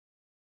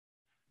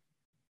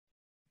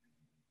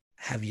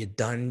 Have you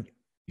done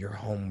your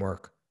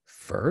homework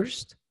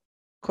first? ?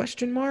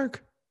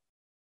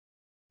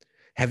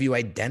 Have you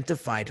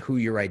identified who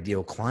your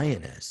ideal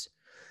client is?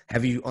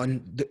 Have you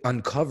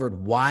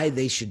uncovered why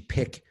they should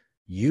pick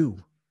you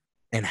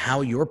and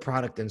how your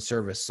product and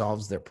service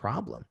solves their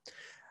problem?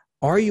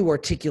 Are you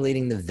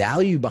articulating the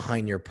value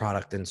behind your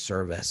product and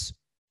service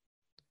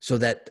so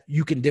that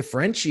you can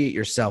differentiate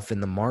yourself in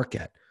the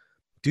market?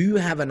 Do you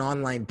have an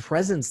online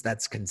presence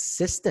that's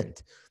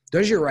consistent?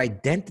 Does your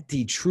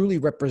identity truly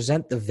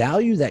represent the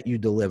value that you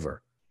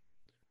deliver?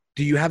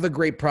 Do you have a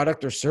great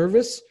product or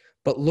service,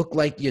 but look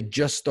like you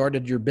just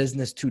started your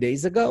business 2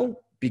 days ago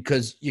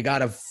because you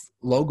got a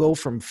logo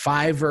from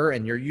Fiverr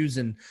and you're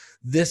using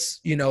this,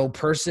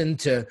 person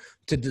to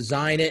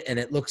design it, and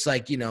it looks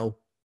like,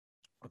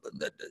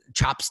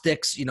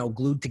 chopsticks,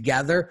 glued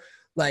together?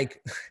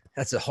 Like,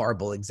 that's a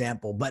horrible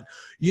example, but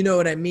you know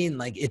what I mean?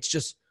 Like, it's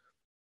just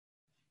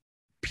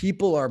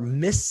people are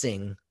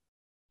missing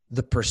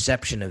the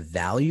perception of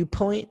value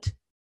point,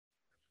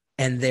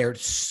 and they're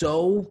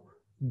so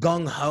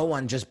gung-ho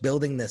on just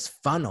building this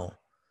funnel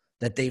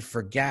that they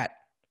forget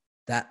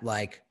that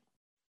like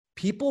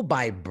people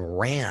buy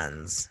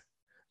brands.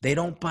 They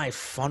don't buy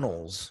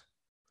funnels.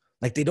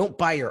 Like, they don't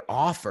buy your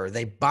offer.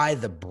 They buy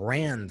the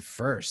brand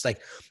first.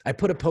 Like, I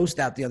put a post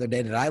out the other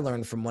day that I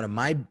learned from one of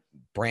my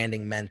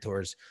branding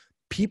mentors.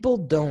 People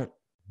don't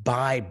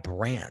buy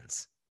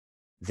brands.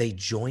 They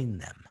join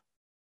them.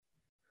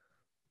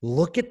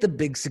 Look at the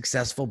big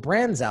successful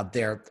brands out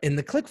there in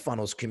the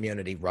ClickFunnels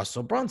community.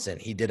 Russell Brunson,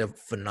 he did a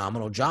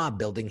phenomenal job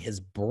building his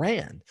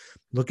brand.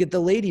 Look at the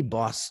Lady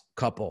Boss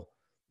couple.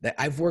 That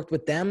I've worked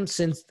with them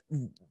since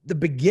the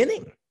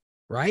beginning,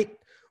 right?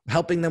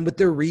 Helping them with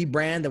their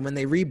rebrand. And when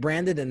they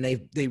rebranded and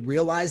they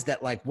realized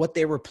that like what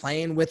they were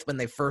playing with when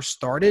they first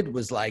started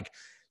was like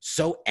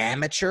so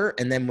amateur.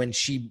 And then when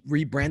she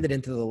rebranded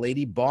into the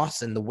Lady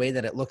Boss and the way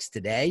that it looks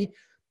today,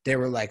 they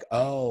were like,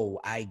 oh,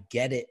 I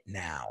get it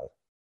now.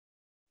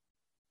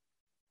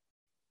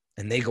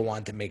 And they go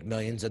on to make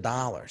millions of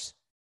dollars,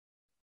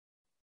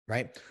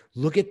 right?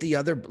 Look at the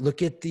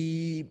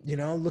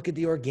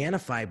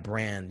Organifi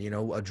brand,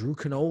 a Drew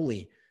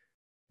Canoli.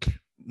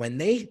 When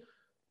they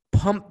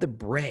pumped the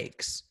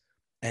brakes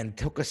and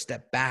took a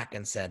step back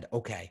and said,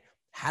 okay,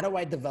 how do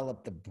I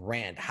develop the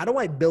brand? How do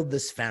I build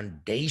this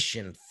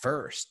foundation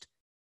first?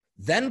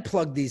 Then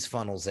plug these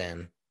funnels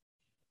in.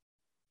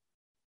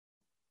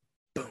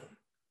 Boom,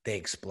 they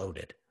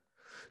exploded.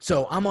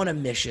 So I'm on a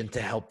mission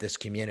to help this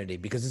community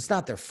because it's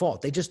not their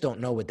fault. They just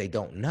don't know what they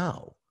don't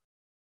know.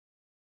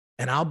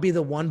 And I'll be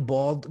the one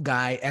bald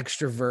guy,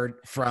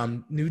 extrovert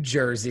from New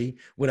Jersey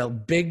with a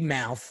big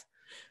mouth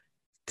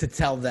to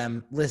tell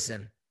them,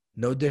 listen,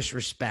 no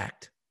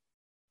disrespect,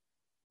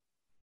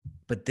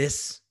 but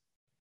this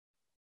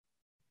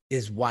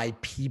is why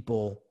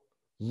people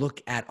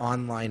look at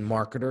online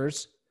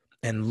marketers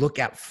and look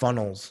at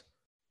funnels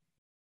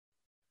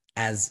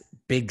as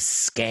big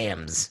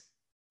scams.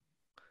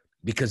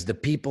 Because the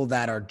people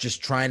that are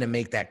just trying to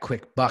make that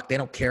quick buck, they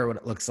don't care what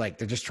it looks like.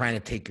 They're just trying to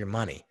take your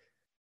money.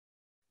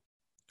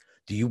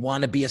 Do you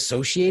want to be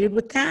associated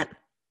with that?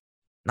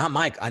 Not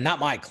my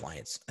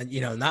clients,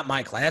 not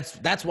my clients.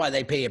 That's why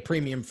they pay a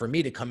premium for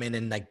me to come in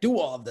and like do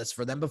all of this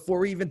for them before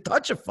we even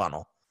touch a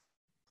funnel.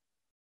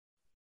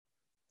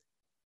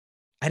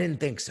 I didn't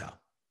think so.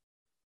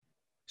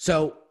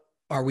 So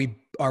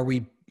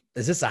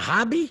is this a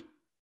hobby?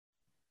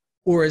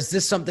 Or is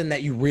this something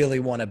that you really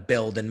want to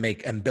build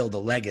and build a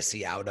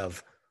legacy out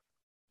of?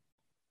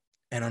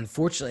 And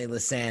unfortunately,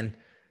 Lisanne,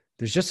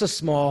 there's just a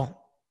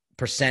small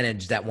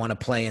percentage that want to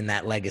play in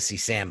that legacy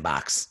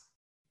sandbox.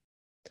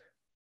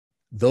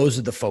 Those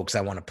are the folks I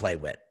want to play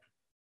with.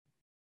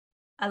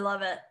 I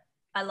love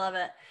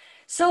it.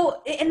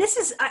 So, and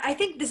I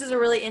think this is a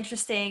really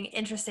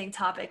interesting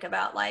topic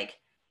about like,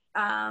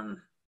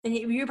 and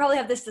you probably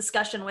have this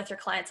discussion with your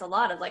clients a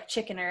lot of like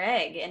chicken or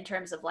egg in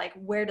terms of like,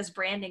 where does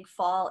branding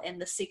fall in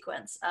the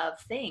sequence of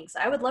things?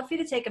 I would love for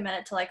you to take a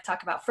minute to like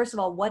talk about, first of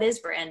all, what is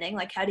branding?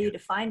 Like, how do you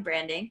define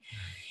branding?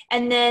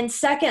 And then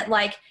second,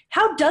 like,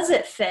 how does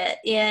it fit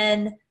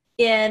in,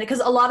 because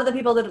a lot of the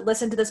people that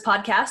listen to this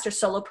podcast are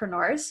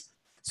solopreneurs.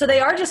 So they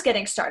are just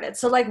getting started.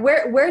 So like,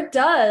 where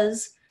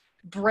does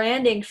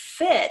branding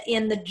fit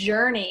in the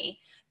journey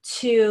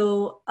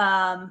to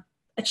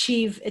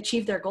achieve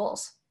their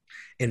goals?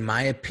 In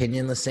my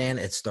opinion, Lisanne,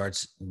 it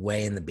starts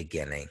way in the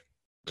beginning.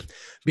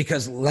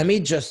 Because let me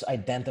just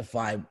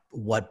identify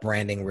what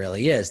branding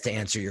really is to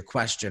answer your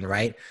question,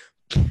 right?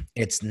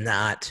 It's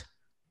not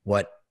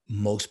what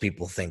most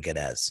people think it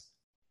is.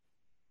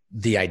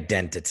 The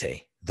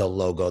identity, the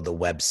logo, the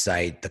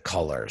website, the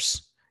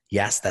colors.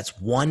 Yes,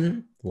 that's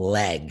one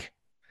leg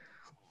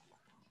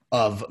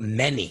of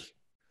many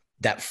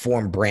that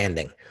form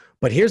branding.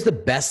 But here's the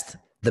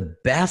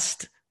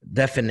best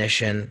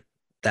definition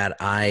that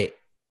I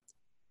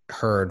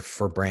heard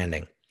for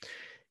branding.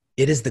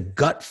 It is the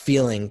gut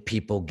feeling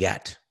people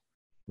get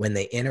when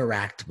they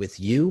interact with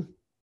you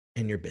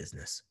and your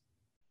business.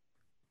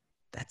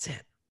 That's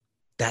it.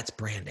 That's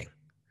branding.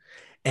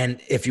 And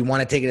if you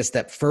want to take it a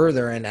step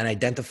further and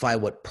identify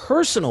what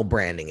personal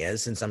branding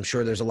is, since I'm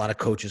sure there's a lot of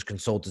coaches,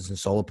 consultants, and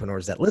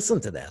solopreneurs that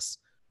listen to this,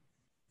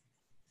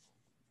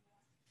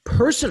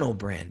 personal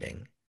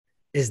branding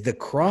is the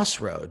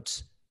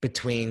crossroads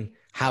between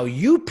how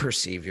you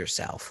perceive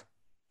yourself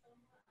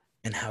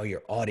and how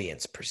your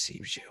audience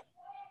perceives you.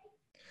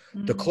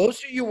 Mm-hmm. The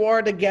closer you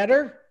are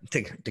together,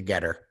 the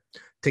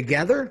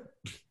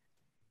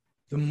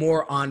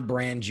more on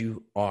brand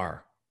you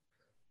are.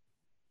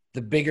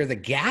 The bigger the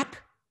gap,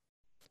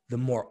 the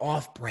more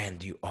off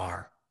brand you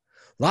are.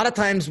 A lot of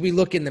times we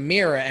look in the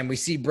mirror and we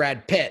see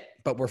Brad Pitt,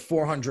 but we're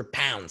 400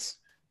 pounds.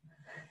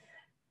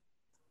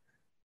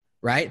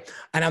 Right?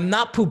 And I'm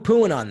not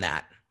poo-pooing on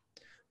that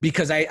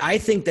because I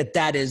think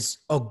that is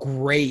a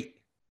great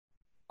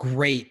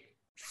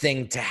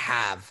thing to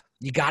have.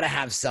 You got to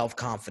have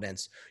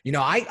self-confidence.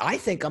 I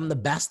think I'm the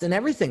best in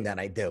everything that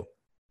I do.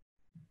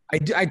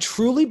 I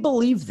truly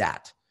believe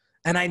that.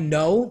 And I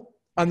know,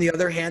 on the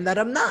other hand, that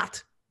I'm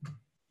not.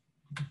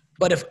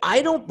 But if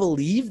I don't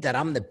believe that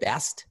I'm the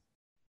best,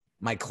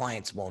 my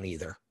clients won't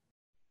either.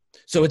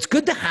 So it's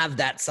good to have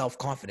that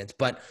self-confidence,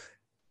 but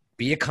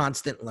be a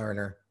constant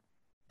learner,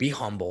 be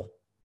humble,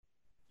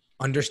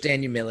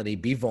 understand humility,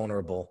 be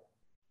vulnerable,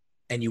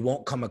 and you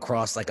won't come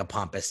across like a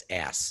pompous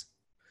ass.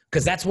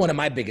 Because that's one of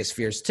my biggest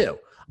fears too.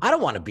 I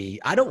don't want to be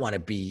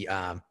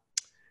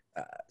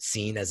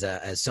seen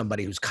as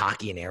somebody who's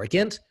cocky and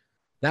arrogant.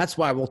 That's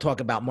why we'll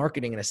talk about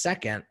marketing in a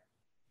second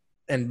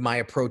and my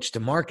approach to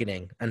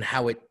marketing and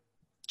how it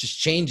just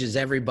changes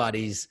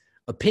everybody's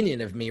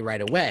opinion of me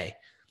right away.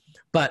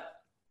 But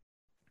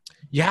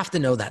you have to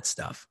know that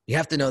stuff. You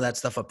have to know that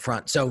stuff up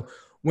front. So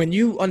when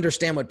you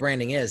understand what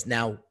branding is,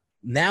 now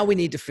we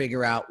need to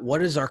figure out,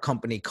 what is our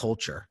company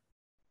culture?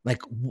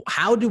 Like,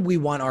 how do we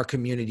want our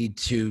community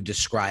to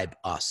describe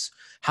us?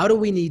 How do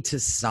we need to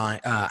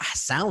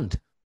sound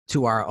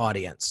to our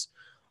audience?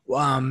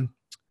 How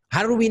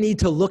do we need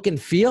to look and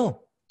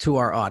feel to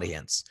our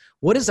audience?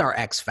 What is our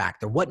X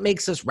factor? What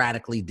makes us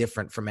radically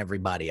different from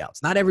everybody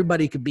else? Not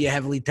everybody could be a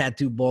heavily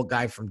tattooed bald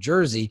guy from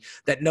Jersey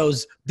that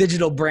knows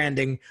digital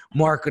branding,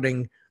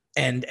 marketing,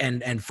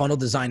 and funnel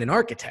design and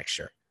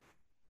architecture,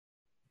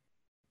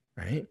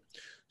 right?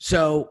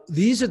 So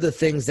these are the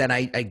things that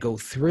I go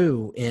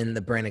through in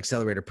the Brand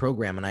Accelerator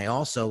program. And I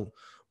also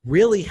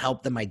really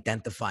help them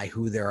identify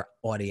who their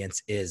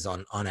audience is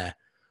on a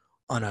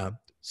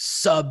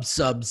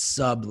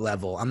sub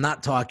level. I'm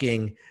not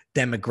talking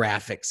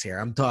demographics here.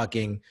 I'm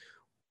talking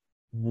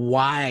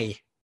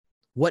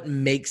what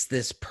makes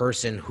this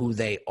person who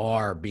they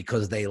are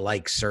because they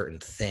like certain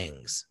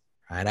things,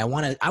 right? I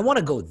want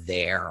to go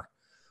there.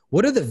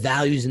 What are the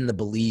values and the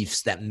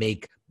beliefs that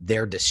make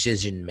their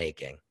decision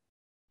making?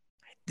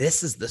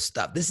 This is the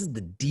stuff. This is the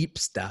deep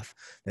stuff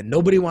that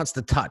nobody wants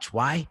to touch.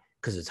 Why?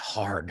 Because it's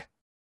hard.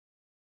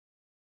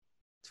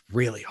 It's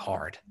really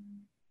hard.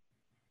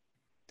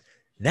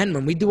 Then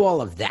when we do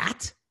all of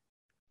that,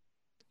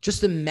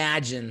 just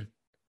imagine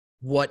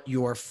what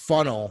your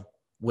funnel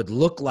would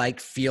look like,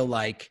 feel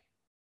like,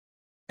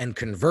 and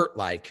convert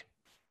like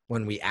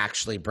when we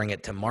actually bring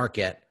it to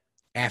market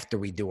after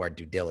we do our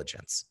due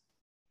diligence.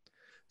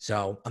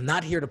 So I'm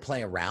not here to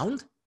play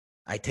around.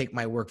 I take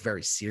my work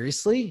very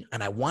seriously,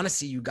 and I want to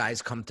see you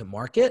guys come to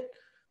market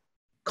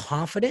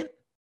confident,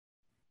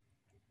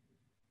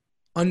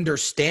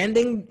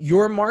 understanding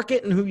your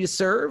market and who you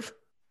serve,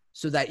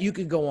 so that you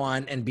could go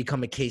on and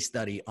become a case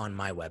study on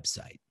my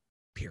website,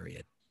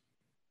 period.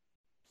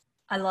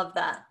 I love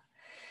that.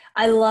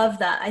 I love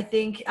that. I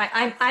think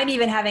I'm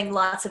even having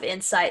lots of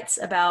insights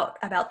about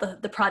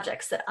the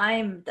projects that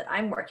I'm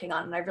working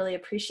on, and I really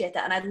appreciate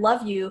that. And I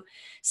love you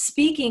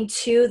speaking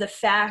to the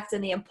fact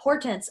and the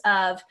importance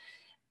of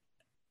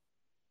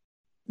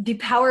the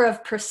power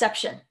of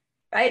perception,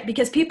 right?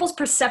 Because people's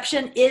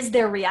perception is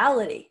their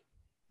reality.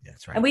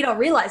 That's right. And we don't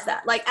realize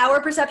that. Like,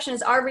 our perception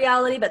is our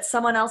reality, but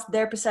someone else,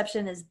 their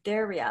perception is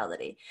their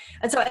reality.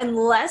 And so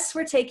unless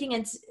we're taking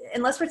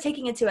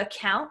into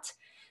account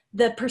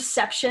the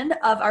perception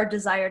of our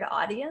desired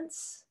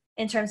audience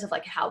in terms of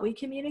like how we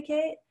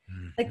communicate,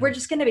 like we're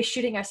just going to be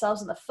shooting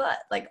ourselves in the foot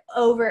like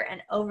over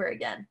and over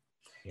again.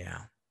 Yeah.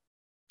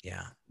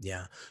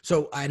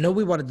 So I know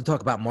we wanted to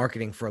talk about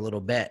marketing for a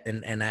little bit,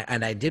 and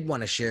I did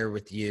want to share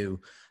with you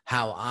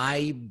how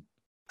I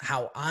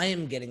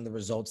am getting the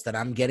results that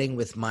I'm getting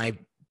with my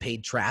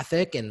paid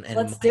traffic and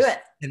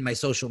my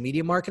social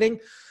media marketing.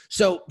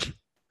 So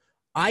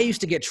I used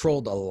to get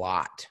trolled a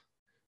lot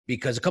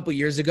because a couple of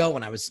years ago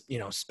when I was,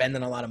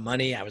 spending a lot of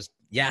money, I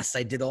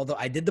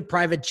did the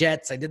private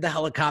jets, I did the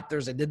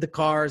helicopters, I did the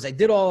cars, I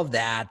did all of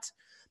that.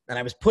 And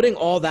I was putting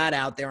all that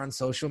out there on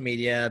social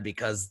media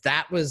because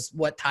that was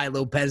what Ty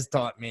Lopez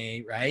taught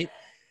me, right?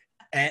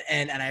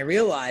 And I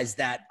realized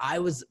that I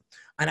was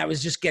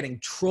just getting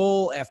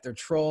troll after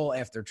troll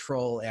after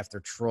troll after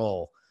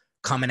troll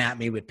coming at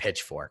me with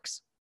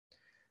pitchforks.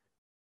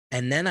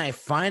 And then I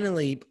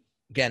finally,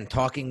 again,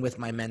 talking with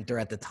my mentor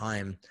at the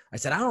time, I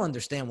said, I don't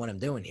understand what I'm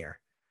doing here.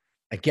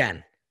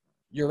 Again,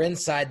 you're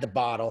inside the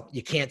bottle.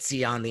 You can't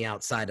see on the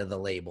outside of the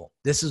label.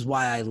 This is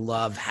why I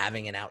love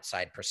having an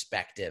outside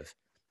perspective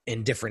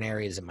in different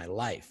areas of my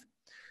life.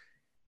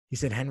 He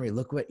said, Henry,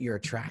 look what you're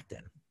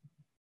attracting.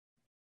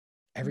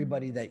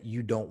 Everybody that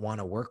you don't want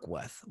to work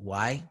with.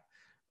 Why?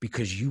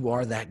 Because you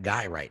are that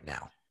guy right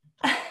now.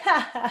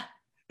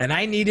 And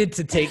I needed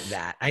to take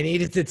that. I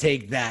needed to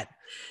take that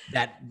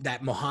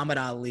Muhammad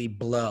Ali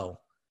blow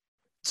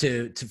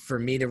for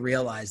me to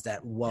realize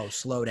that, whoa,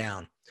 slow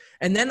down.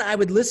 And then I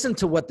would listen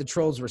to what the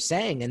trolls were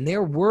saying, and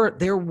there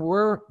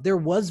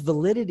was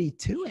validity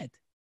to it.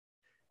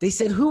 They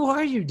said, who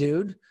are you,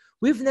 dude?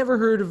 We've never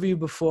heard of you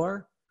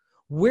before.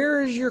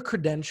 Where is your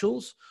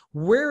credentials?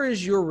 Where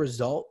is your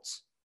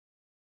results?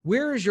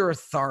 Where is your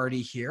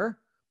authority here?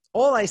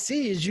 All I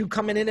see is you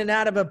coming in and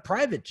out of a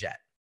private jet.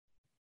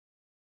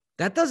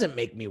 That doesn't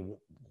make me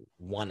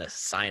want to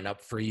sign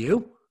up for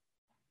you.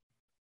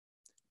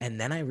 And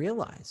then I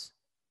realize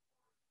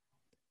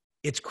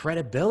it's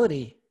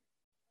credibility,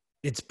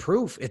 it's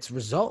proof, it's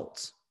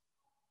results.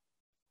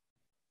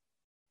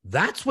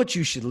 That's what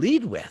you should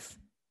lead with.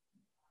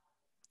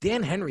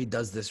 Dan Henry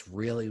does this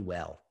really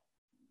well.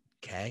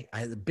 Okay.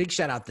 A big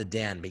shout out to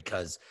Dan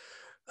because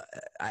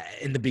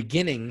in the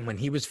beginning, when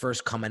he was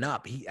first coming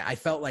up, I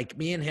felt like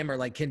me and him are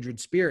like kindred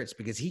spirits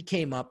because he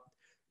came up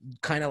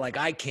kind of like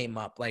I came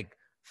up, like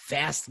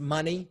fast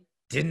money,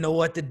 didn't know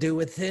what to do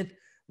with it.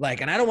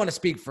 Like, and I don't want to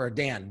speak for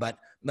Dan, but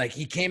like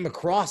he came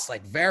across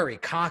like very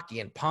cocky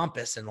and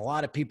pompous, and a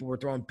lot of people were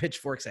throwing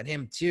pitchforks at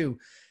him too.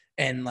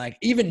 And like,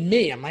 even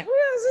me, I'm like, who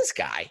is this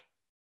guy?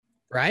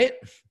 Right.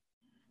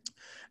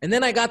 And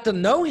then I got to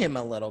know him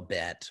a little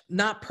bit,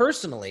 not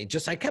personally,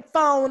 just I kept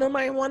following him.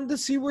 I wanted to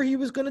see where he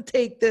was going to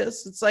take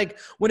this. It's like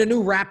when a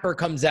new rapper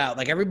comes out,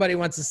 like everybody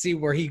wants to see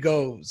where he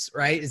goes,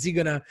 right? Is he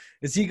going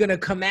to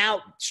come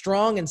out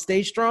strong and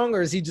stay strong,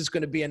 or is he just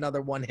going to be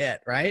another one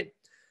hit, right?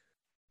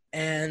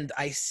 And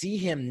I see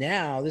him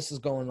now, this is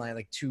going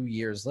like 2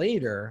 years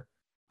later,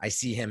 I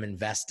see him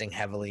investing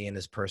heavily in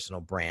his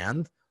personal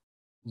brand,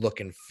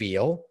 look and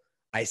feel.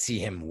 I see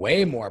him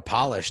way more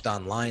polished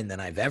online than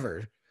I've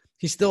ever.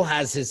 He still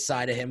has his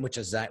side of him,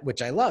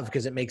 which I love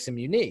because it makes him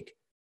unique.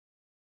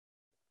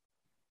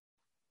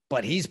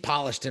 But he's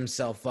polished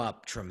himself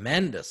up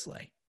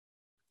tremendously.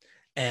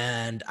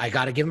 And I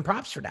got to give him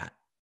props for that.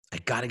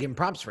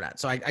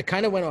 So I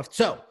kind of went off.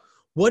 So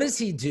what does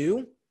he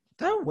do?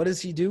 What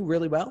does he do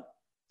really well?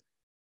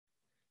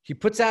 He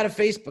puts out a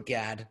Facebook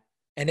ad,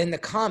 and in the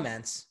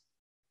comments,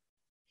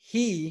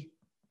 he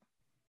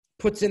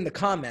puts in the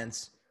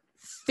comments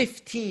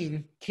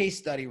 15 case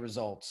study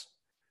results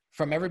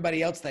from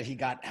everybody else that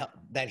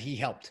he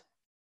helped.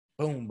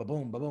 Boom,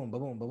 ba-boom, ba-boom,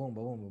 ba-boom, ba-boom,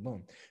 ba-boom,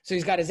 ba-boom. So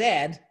he's got his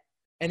ad,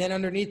 and then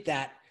underneath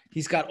that,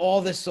 he's got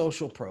all this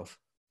social proof.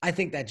 I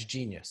think that's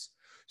genius.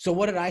 So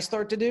what did I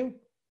start to do?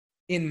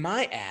 In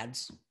my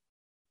ads,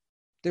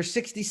 they're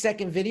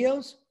 60-second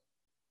videos.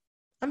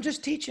 I'm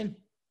just teaching.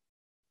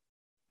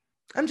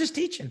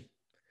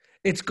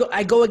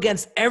 I go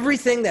against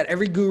everything that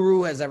every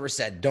guru has ever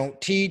said. Don't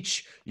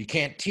teach. You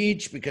can't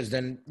teach because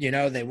then,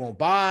 they won't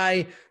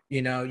buy.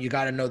 You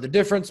got to know the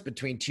difference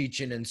between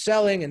teaching and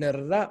selling and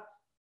da-da-da.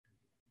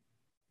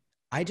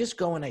 I just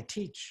go and I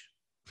teach.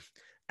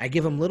 I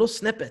give them little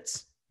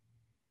snippets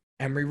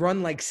and we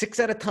run like 6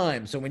 at a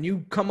time. So when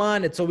you come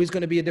on, it's always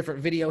going to be a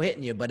different video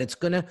hitting you, but it's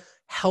going to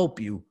help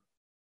you.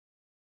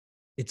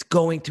 It's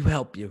going to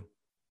help you.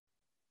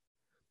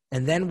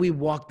 And then we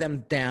walk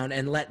them down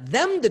and let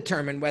them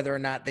determine whether or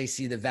not they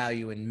see the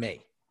value in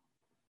me.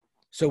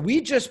 So we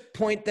just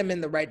point them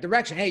in the right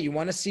direction. Hey, you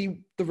want to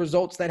see the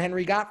results that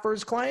Henry got for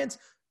his clients?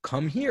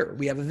 Come here.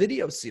 We have a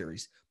video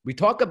series. We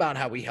talk about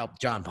how we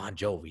helped John Bon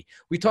Jovi.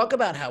 We talk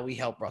about how we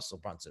helped Russell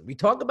Brunson. We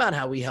talk about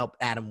how we helped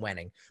Adam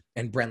Wenning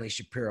and Brentley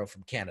Shapiro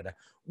from Canada.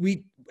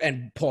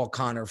 And Paul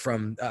Connor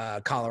from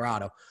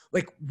Colorado.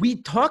 Like,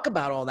 we talk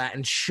about all that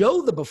and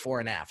show the before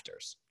and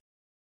afters.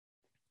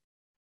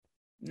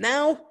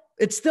 Now,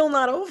 it's still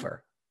not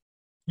over.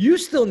 You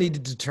still need to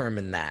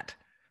determine that.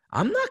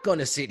 I'm not going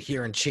to sit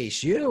here and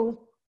chase you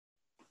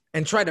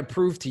and try to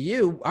prove to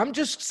you. I'm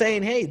just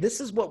saying, hey,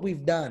 this is what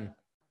we've done.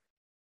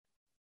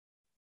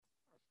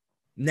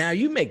 Now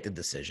you make the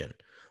decision.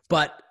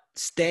 But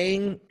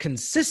staying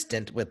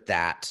consistent with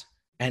that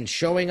and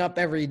showing up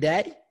every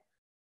day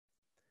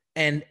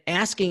and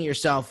asking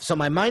yourself, so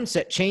my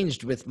mindset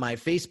changed with my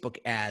Facebook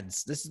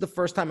ads. This is the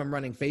first time I'm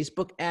running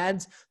Facebook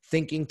ads,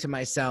 thinking to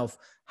myself,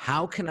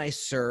 how can I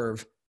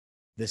serve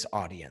this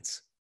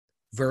audience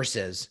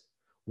versus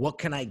what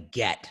can I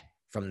get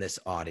from this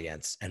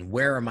audience and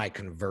where are my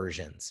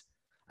conversions?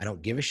 I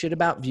don't give a shit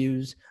about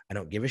views. I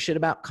don't give a shit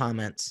about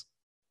comments.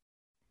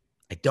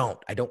 I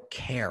don't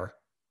care.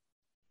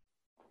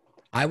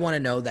 I want to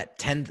know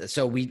that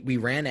so we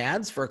ran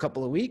ads for a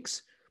couple of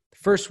weeks.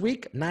 First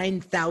week,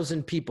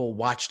 9,000 people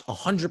watched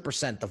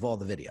 100% of all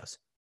the videos.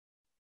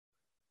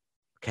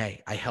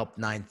 Okay, I helped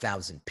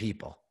 9,000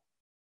 people.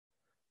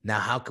 Now,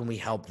 how can we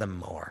help them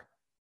more?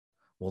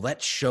 Well,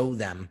 let's show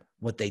them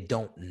what they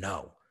don't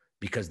know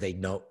because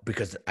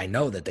I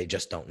know that they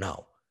just don't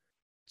know.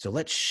 So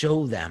let's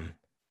show them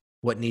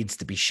what needs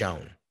to be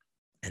shown.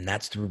 And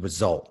that's through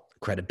result,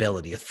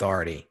 credibility,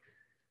 authority.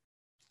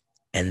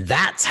 And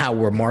that's how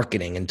we're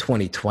marketing in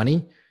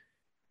 2020.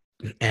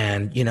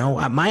 And,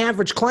 my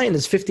average client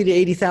is $50,000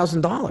 to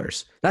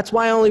 $80,000. That's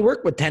why I only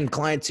work with 10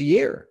 clients a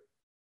year.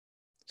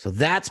 So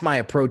that's my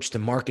approach to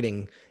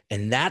marketing.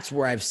 And that's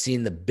where I've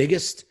seen the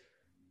biggest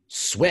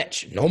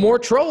switch. No more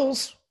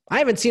trolls. I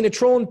haven't seen a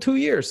troll in 2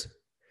 years.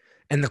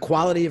 And the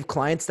quality of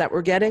clients that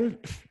we're getting,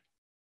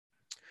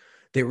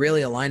 they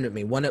really aligned with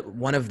me. One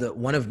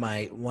of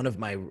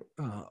my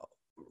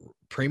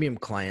premium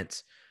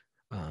clients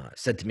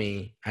said to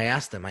me, I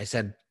asked him, I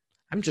said,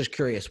 I'm just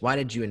curious, why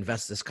did you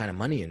invest this kind of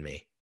money in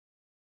me?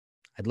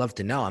 I'd love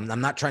to know.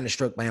 I'm not trying to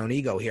stroke my own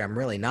ego here. I'm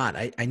really not.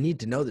 I need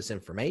to know this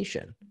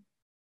information.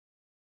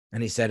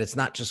 And he said, it's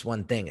not just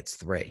one thing, it's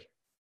 3.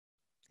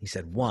 He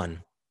said,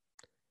 1,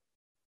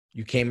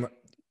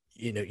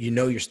 you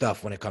know your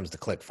stuff when it comes to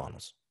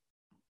ClickFunnels.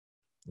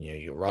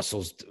 Your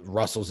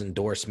Russell's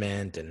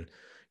endorsement. And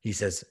he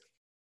says,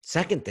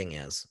 second thing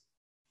is,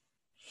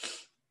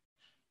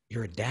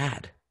 you're a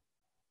dad.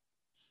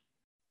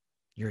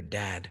 You're a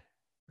dad.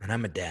 And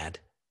I'm a dad.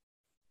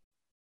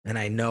 And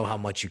I know how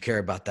much you care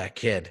about that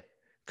kid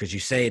because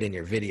you say it in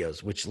your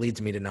videos, which leads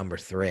me to number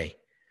 3.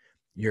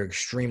 You're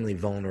extremely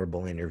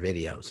vulnerable in your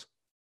videos.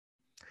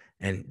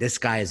 And this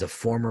guy is a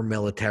former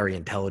military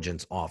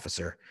intelligence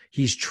officer.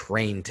 He's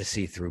trained to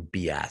see through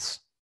BS.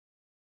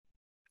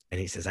 And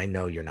he says, I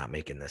know you're not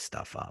making this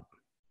stuff up.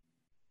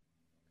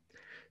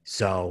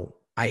 So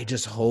I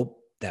just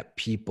hope that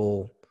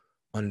people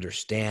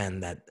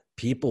understand that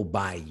people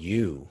buy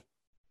you.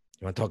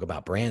 You want to talk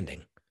about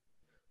branding?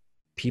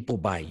 People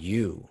buy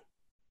you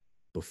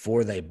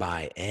before they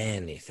buy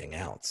anything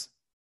else.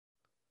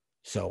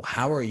 So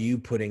how are you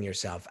putting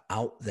yourself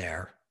out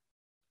there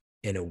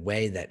in a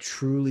way that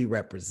truly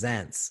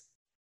represents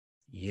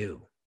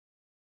you?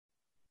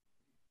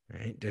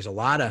 Right? There's a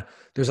lot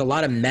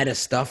of meta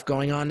stuff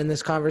going on in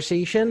this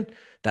conversation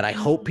that I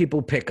hope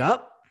people pick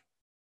up.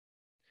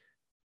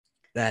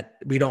 that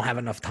we don't have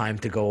enough time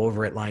to go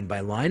over it line by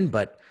line,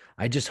 but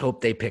I just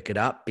hope they pick it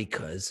up,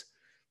 because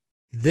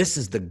this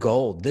is the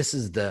gold. This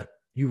is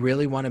you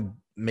really want to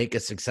make a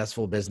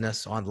successful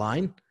business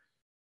online.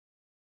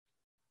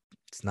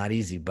 It's not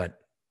easy, but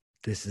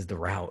this is the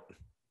route.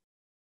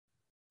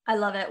 I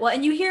love it. Well,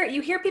 and you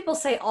hear people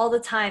say all the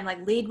time,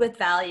 like, lead with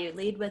value,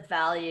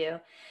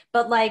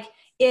 but like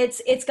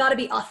it's got to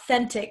be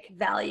authentic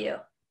value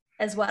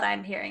is what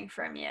I'm hearing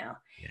from you.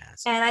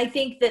 Yes. And I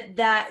think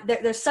that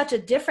there's such a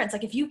difference.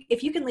 Like if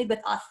you can lead with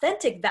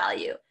authentic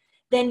value,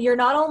 then you're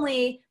not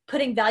only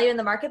putting value in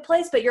the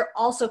marketplace, but you're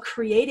also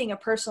creating a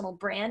personal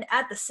brand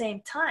at the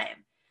same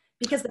time,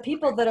 because the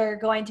people that are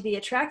going to be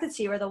attracted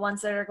to you are the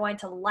ones that are going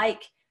to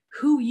like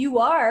who you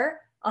are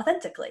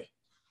authentically.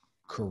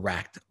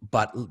 Correct.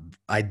 But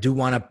I do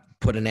want to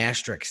put an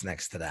asterisk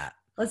next to that.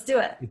 Let's do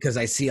it. Because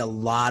I see a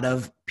lot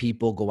of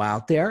people go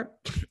out there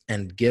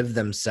and give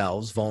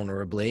themselves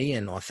vulnerably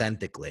and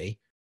authentically,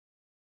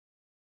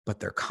 but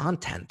their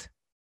content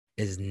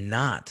is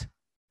not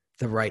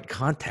the right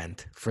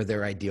content for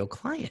their ideal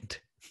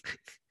client.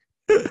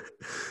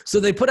 So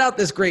they put out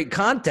this great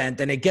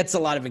content and it gets a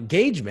lot of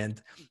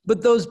engagement,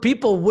 but those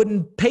people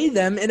wouldn't pay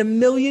them in a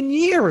million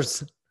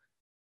years.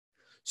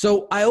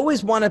 So I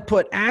always want to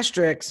put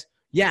asterisks.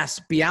 Yes,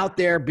 be out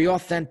there, be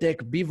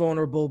authentic, be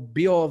vulnerable,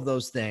 be all of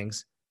those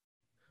things,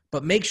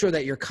 but make sure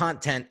that your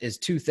content is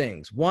two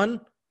things. One,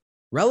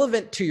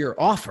 relevant to your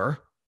offer,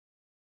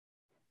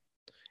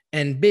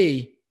 and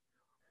B,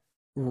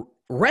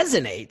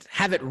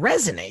 have it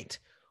resonate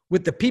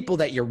with the people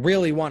that you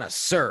really want to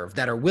serve,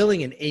 that are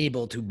willing and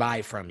able to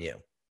buy from you.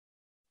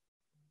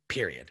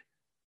 Period.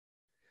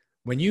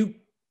 When you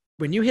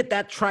hit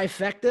that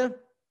trifecta,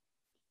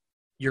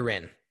 you're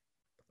in.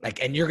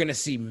 And you're going to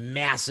see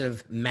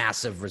massive,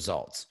 massive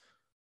results.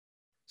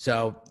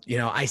 So,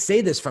 I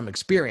say this from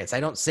experience. I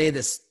don't say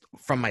this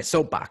from my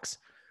soapbox.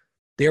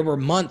 There were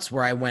months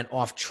where I went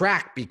off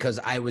track because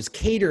I was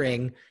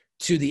catering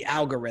to the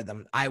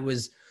algorithm. I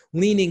was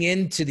leaning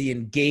into the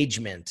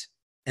engagement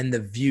and the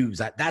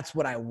views. That's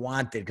what I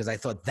wanted, because I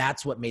thought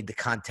that's what made the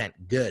content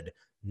good.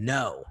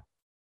 No.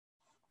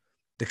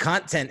 The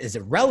content is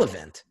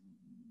irrelevant.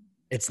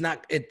 It's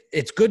not,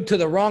 it's good to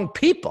the wrong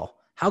people.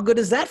 How good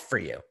is that for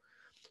you?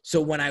 So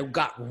when I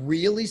got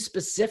really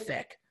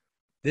specific,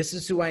 this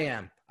is who I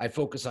am. I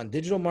focus on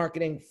digital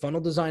marketing, funnel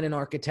design and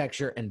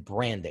architecture, and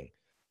branding.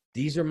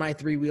 These are my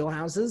three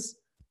wheelhouses.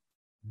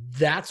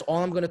 That's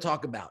all I'm going to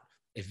talk about.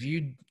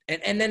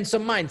 And then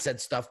some mindset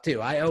stuff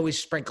too. I always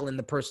sprinkle in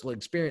the personal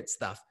experience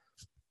stuff.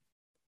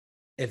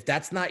 If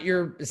that's not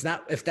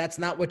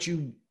what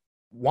you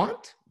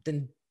want,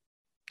 then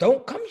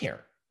don't come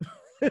here.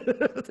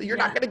 You're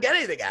not going to get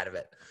anything out of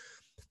it.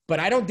 But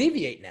I don't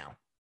deviate now.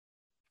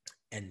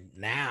 And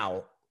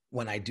now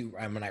when I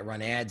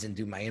run ads and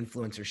do my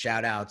influencer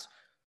shout outs,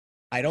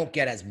 I don't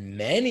get as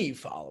many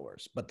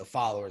followers, but the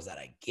followers that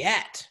I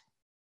get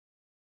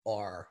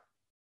are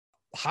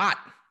hot.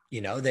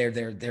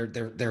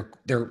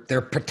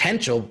 They're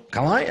potential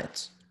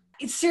clients.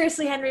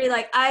 Seriously, Henry,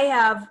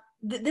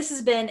 this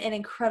has been an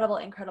incredible,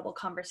 incredible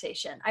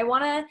conversation. I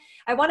want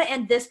to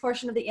end this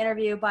portion of the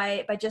interview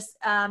by just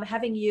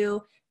having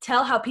you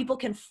tell how people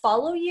can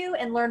follow you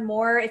and learn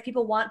more. If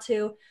people want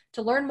to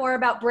learn more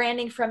about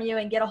branding from you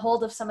and get a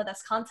hold of some of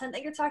this content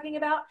that you're talking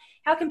about,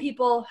 how can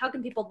people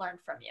learn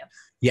from you?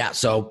 Yeah.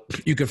 So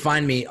you can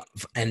find me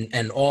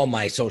and all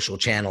my social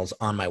channels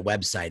on my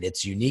website.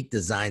 It's Unique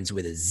Designs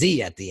with a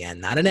Z at the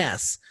end, not an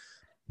S,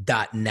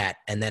 .net.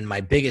 And then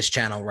my biggest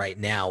channel right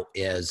now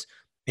is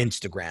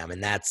Instagram,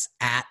 and that's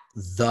at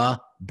the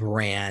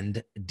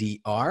brand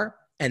DR.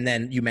 And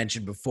then you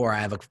mentioned before, I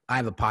have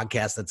a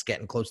podcast that's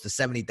getting close to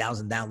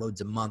 70,000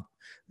 downloads a month.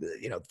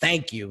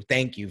 Thank you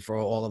for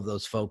all of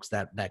those folks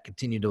that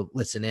continue to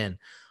listen in.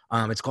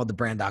 It's called the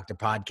Brand Doctor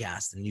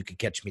Podcast, and you can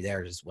catch me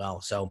there as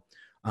well. So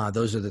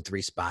those are the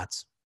three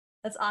spots.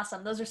 That's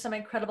awesome. Those are some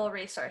incredible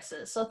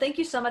resources. So thank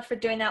you so much for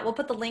doing that. We'll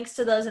put the links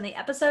to those in the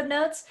episode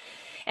notes.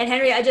 And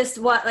Henry, I just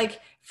want,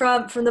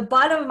 from the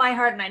bottom of my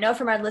heart, and I know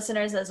from our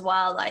listeners as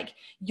well,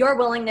 your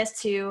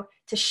willingness to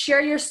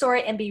share your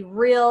story and be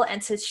real,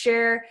 and to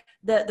share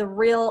the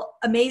real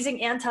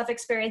amazing and tough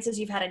experiences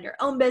you've had in your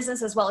own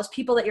business, as well as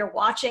people that you're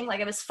watching.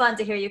 It was fun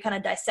to hear you kind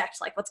of dissect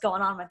what's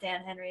going on with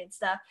Dan Henry and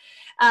stuff.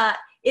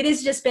 It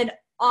has just been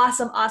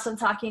awesome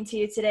talking to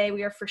you today.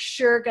 We are for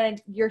sure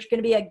you're going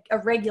to be a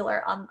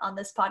regular on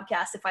this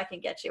podcast if I can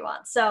get you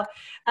on. So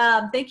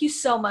thank you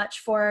so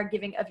much for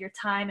giving of your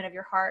time and of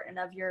your heart and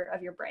of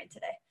your brain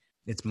today.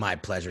 It's my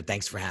pleasure.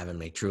 Thanks for having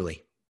me,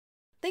 truly.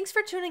 Thanks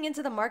for tuning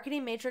into the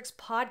Marketing Matrix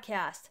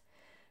podcast.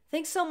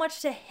 Thanks so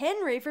much to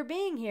Henry for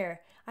being here.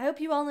 I hope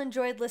you all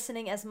enjoyed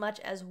listening as much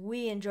as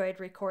we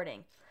enjoyed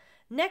recording.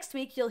 Next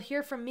week, you'll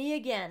hear from me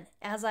again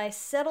as I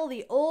settle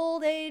the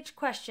old age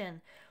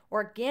question: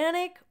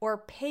 organic or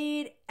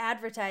paid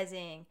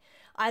advertising?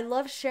 I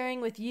love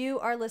sharing with you,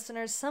 our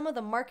listeners, some of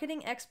the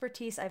marketing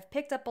expertise I've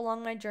picked up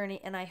along my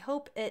journey, and I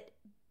hope it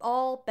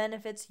all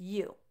benefits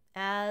you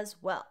as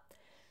well.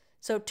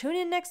 So tune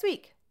in next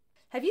week.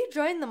 Have you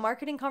joined the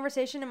marketing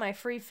conversation in my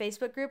free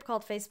Facebook group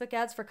called Facebook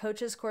Ads for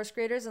Coaches, Course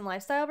Creators, and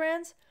Lifestyle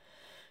Brands?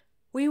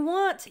 We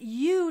want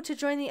you to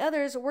join the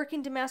others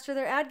working to master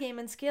their ad game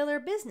and scale their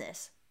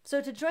business. So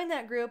to join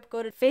that group,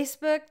 go to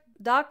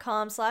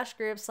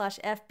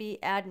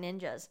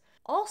facebook.com/group/FBAdNinjas.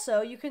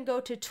 Also, you can go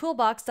to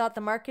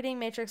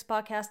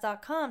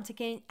toolbox.themarketingmatrixpodcast.com to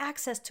gain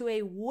access to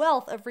a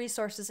wealth of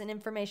resources and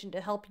information to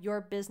help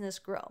your business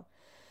grow.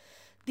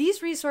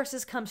 These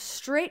resources come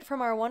straight from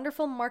our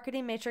wonderful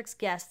Marketing Matrix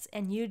guests,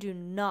 and you do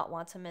not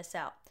want to miss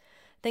out.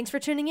 Thanks for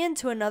tuning in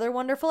to another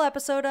wonderful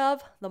episode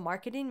of The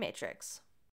Marketing Matrix.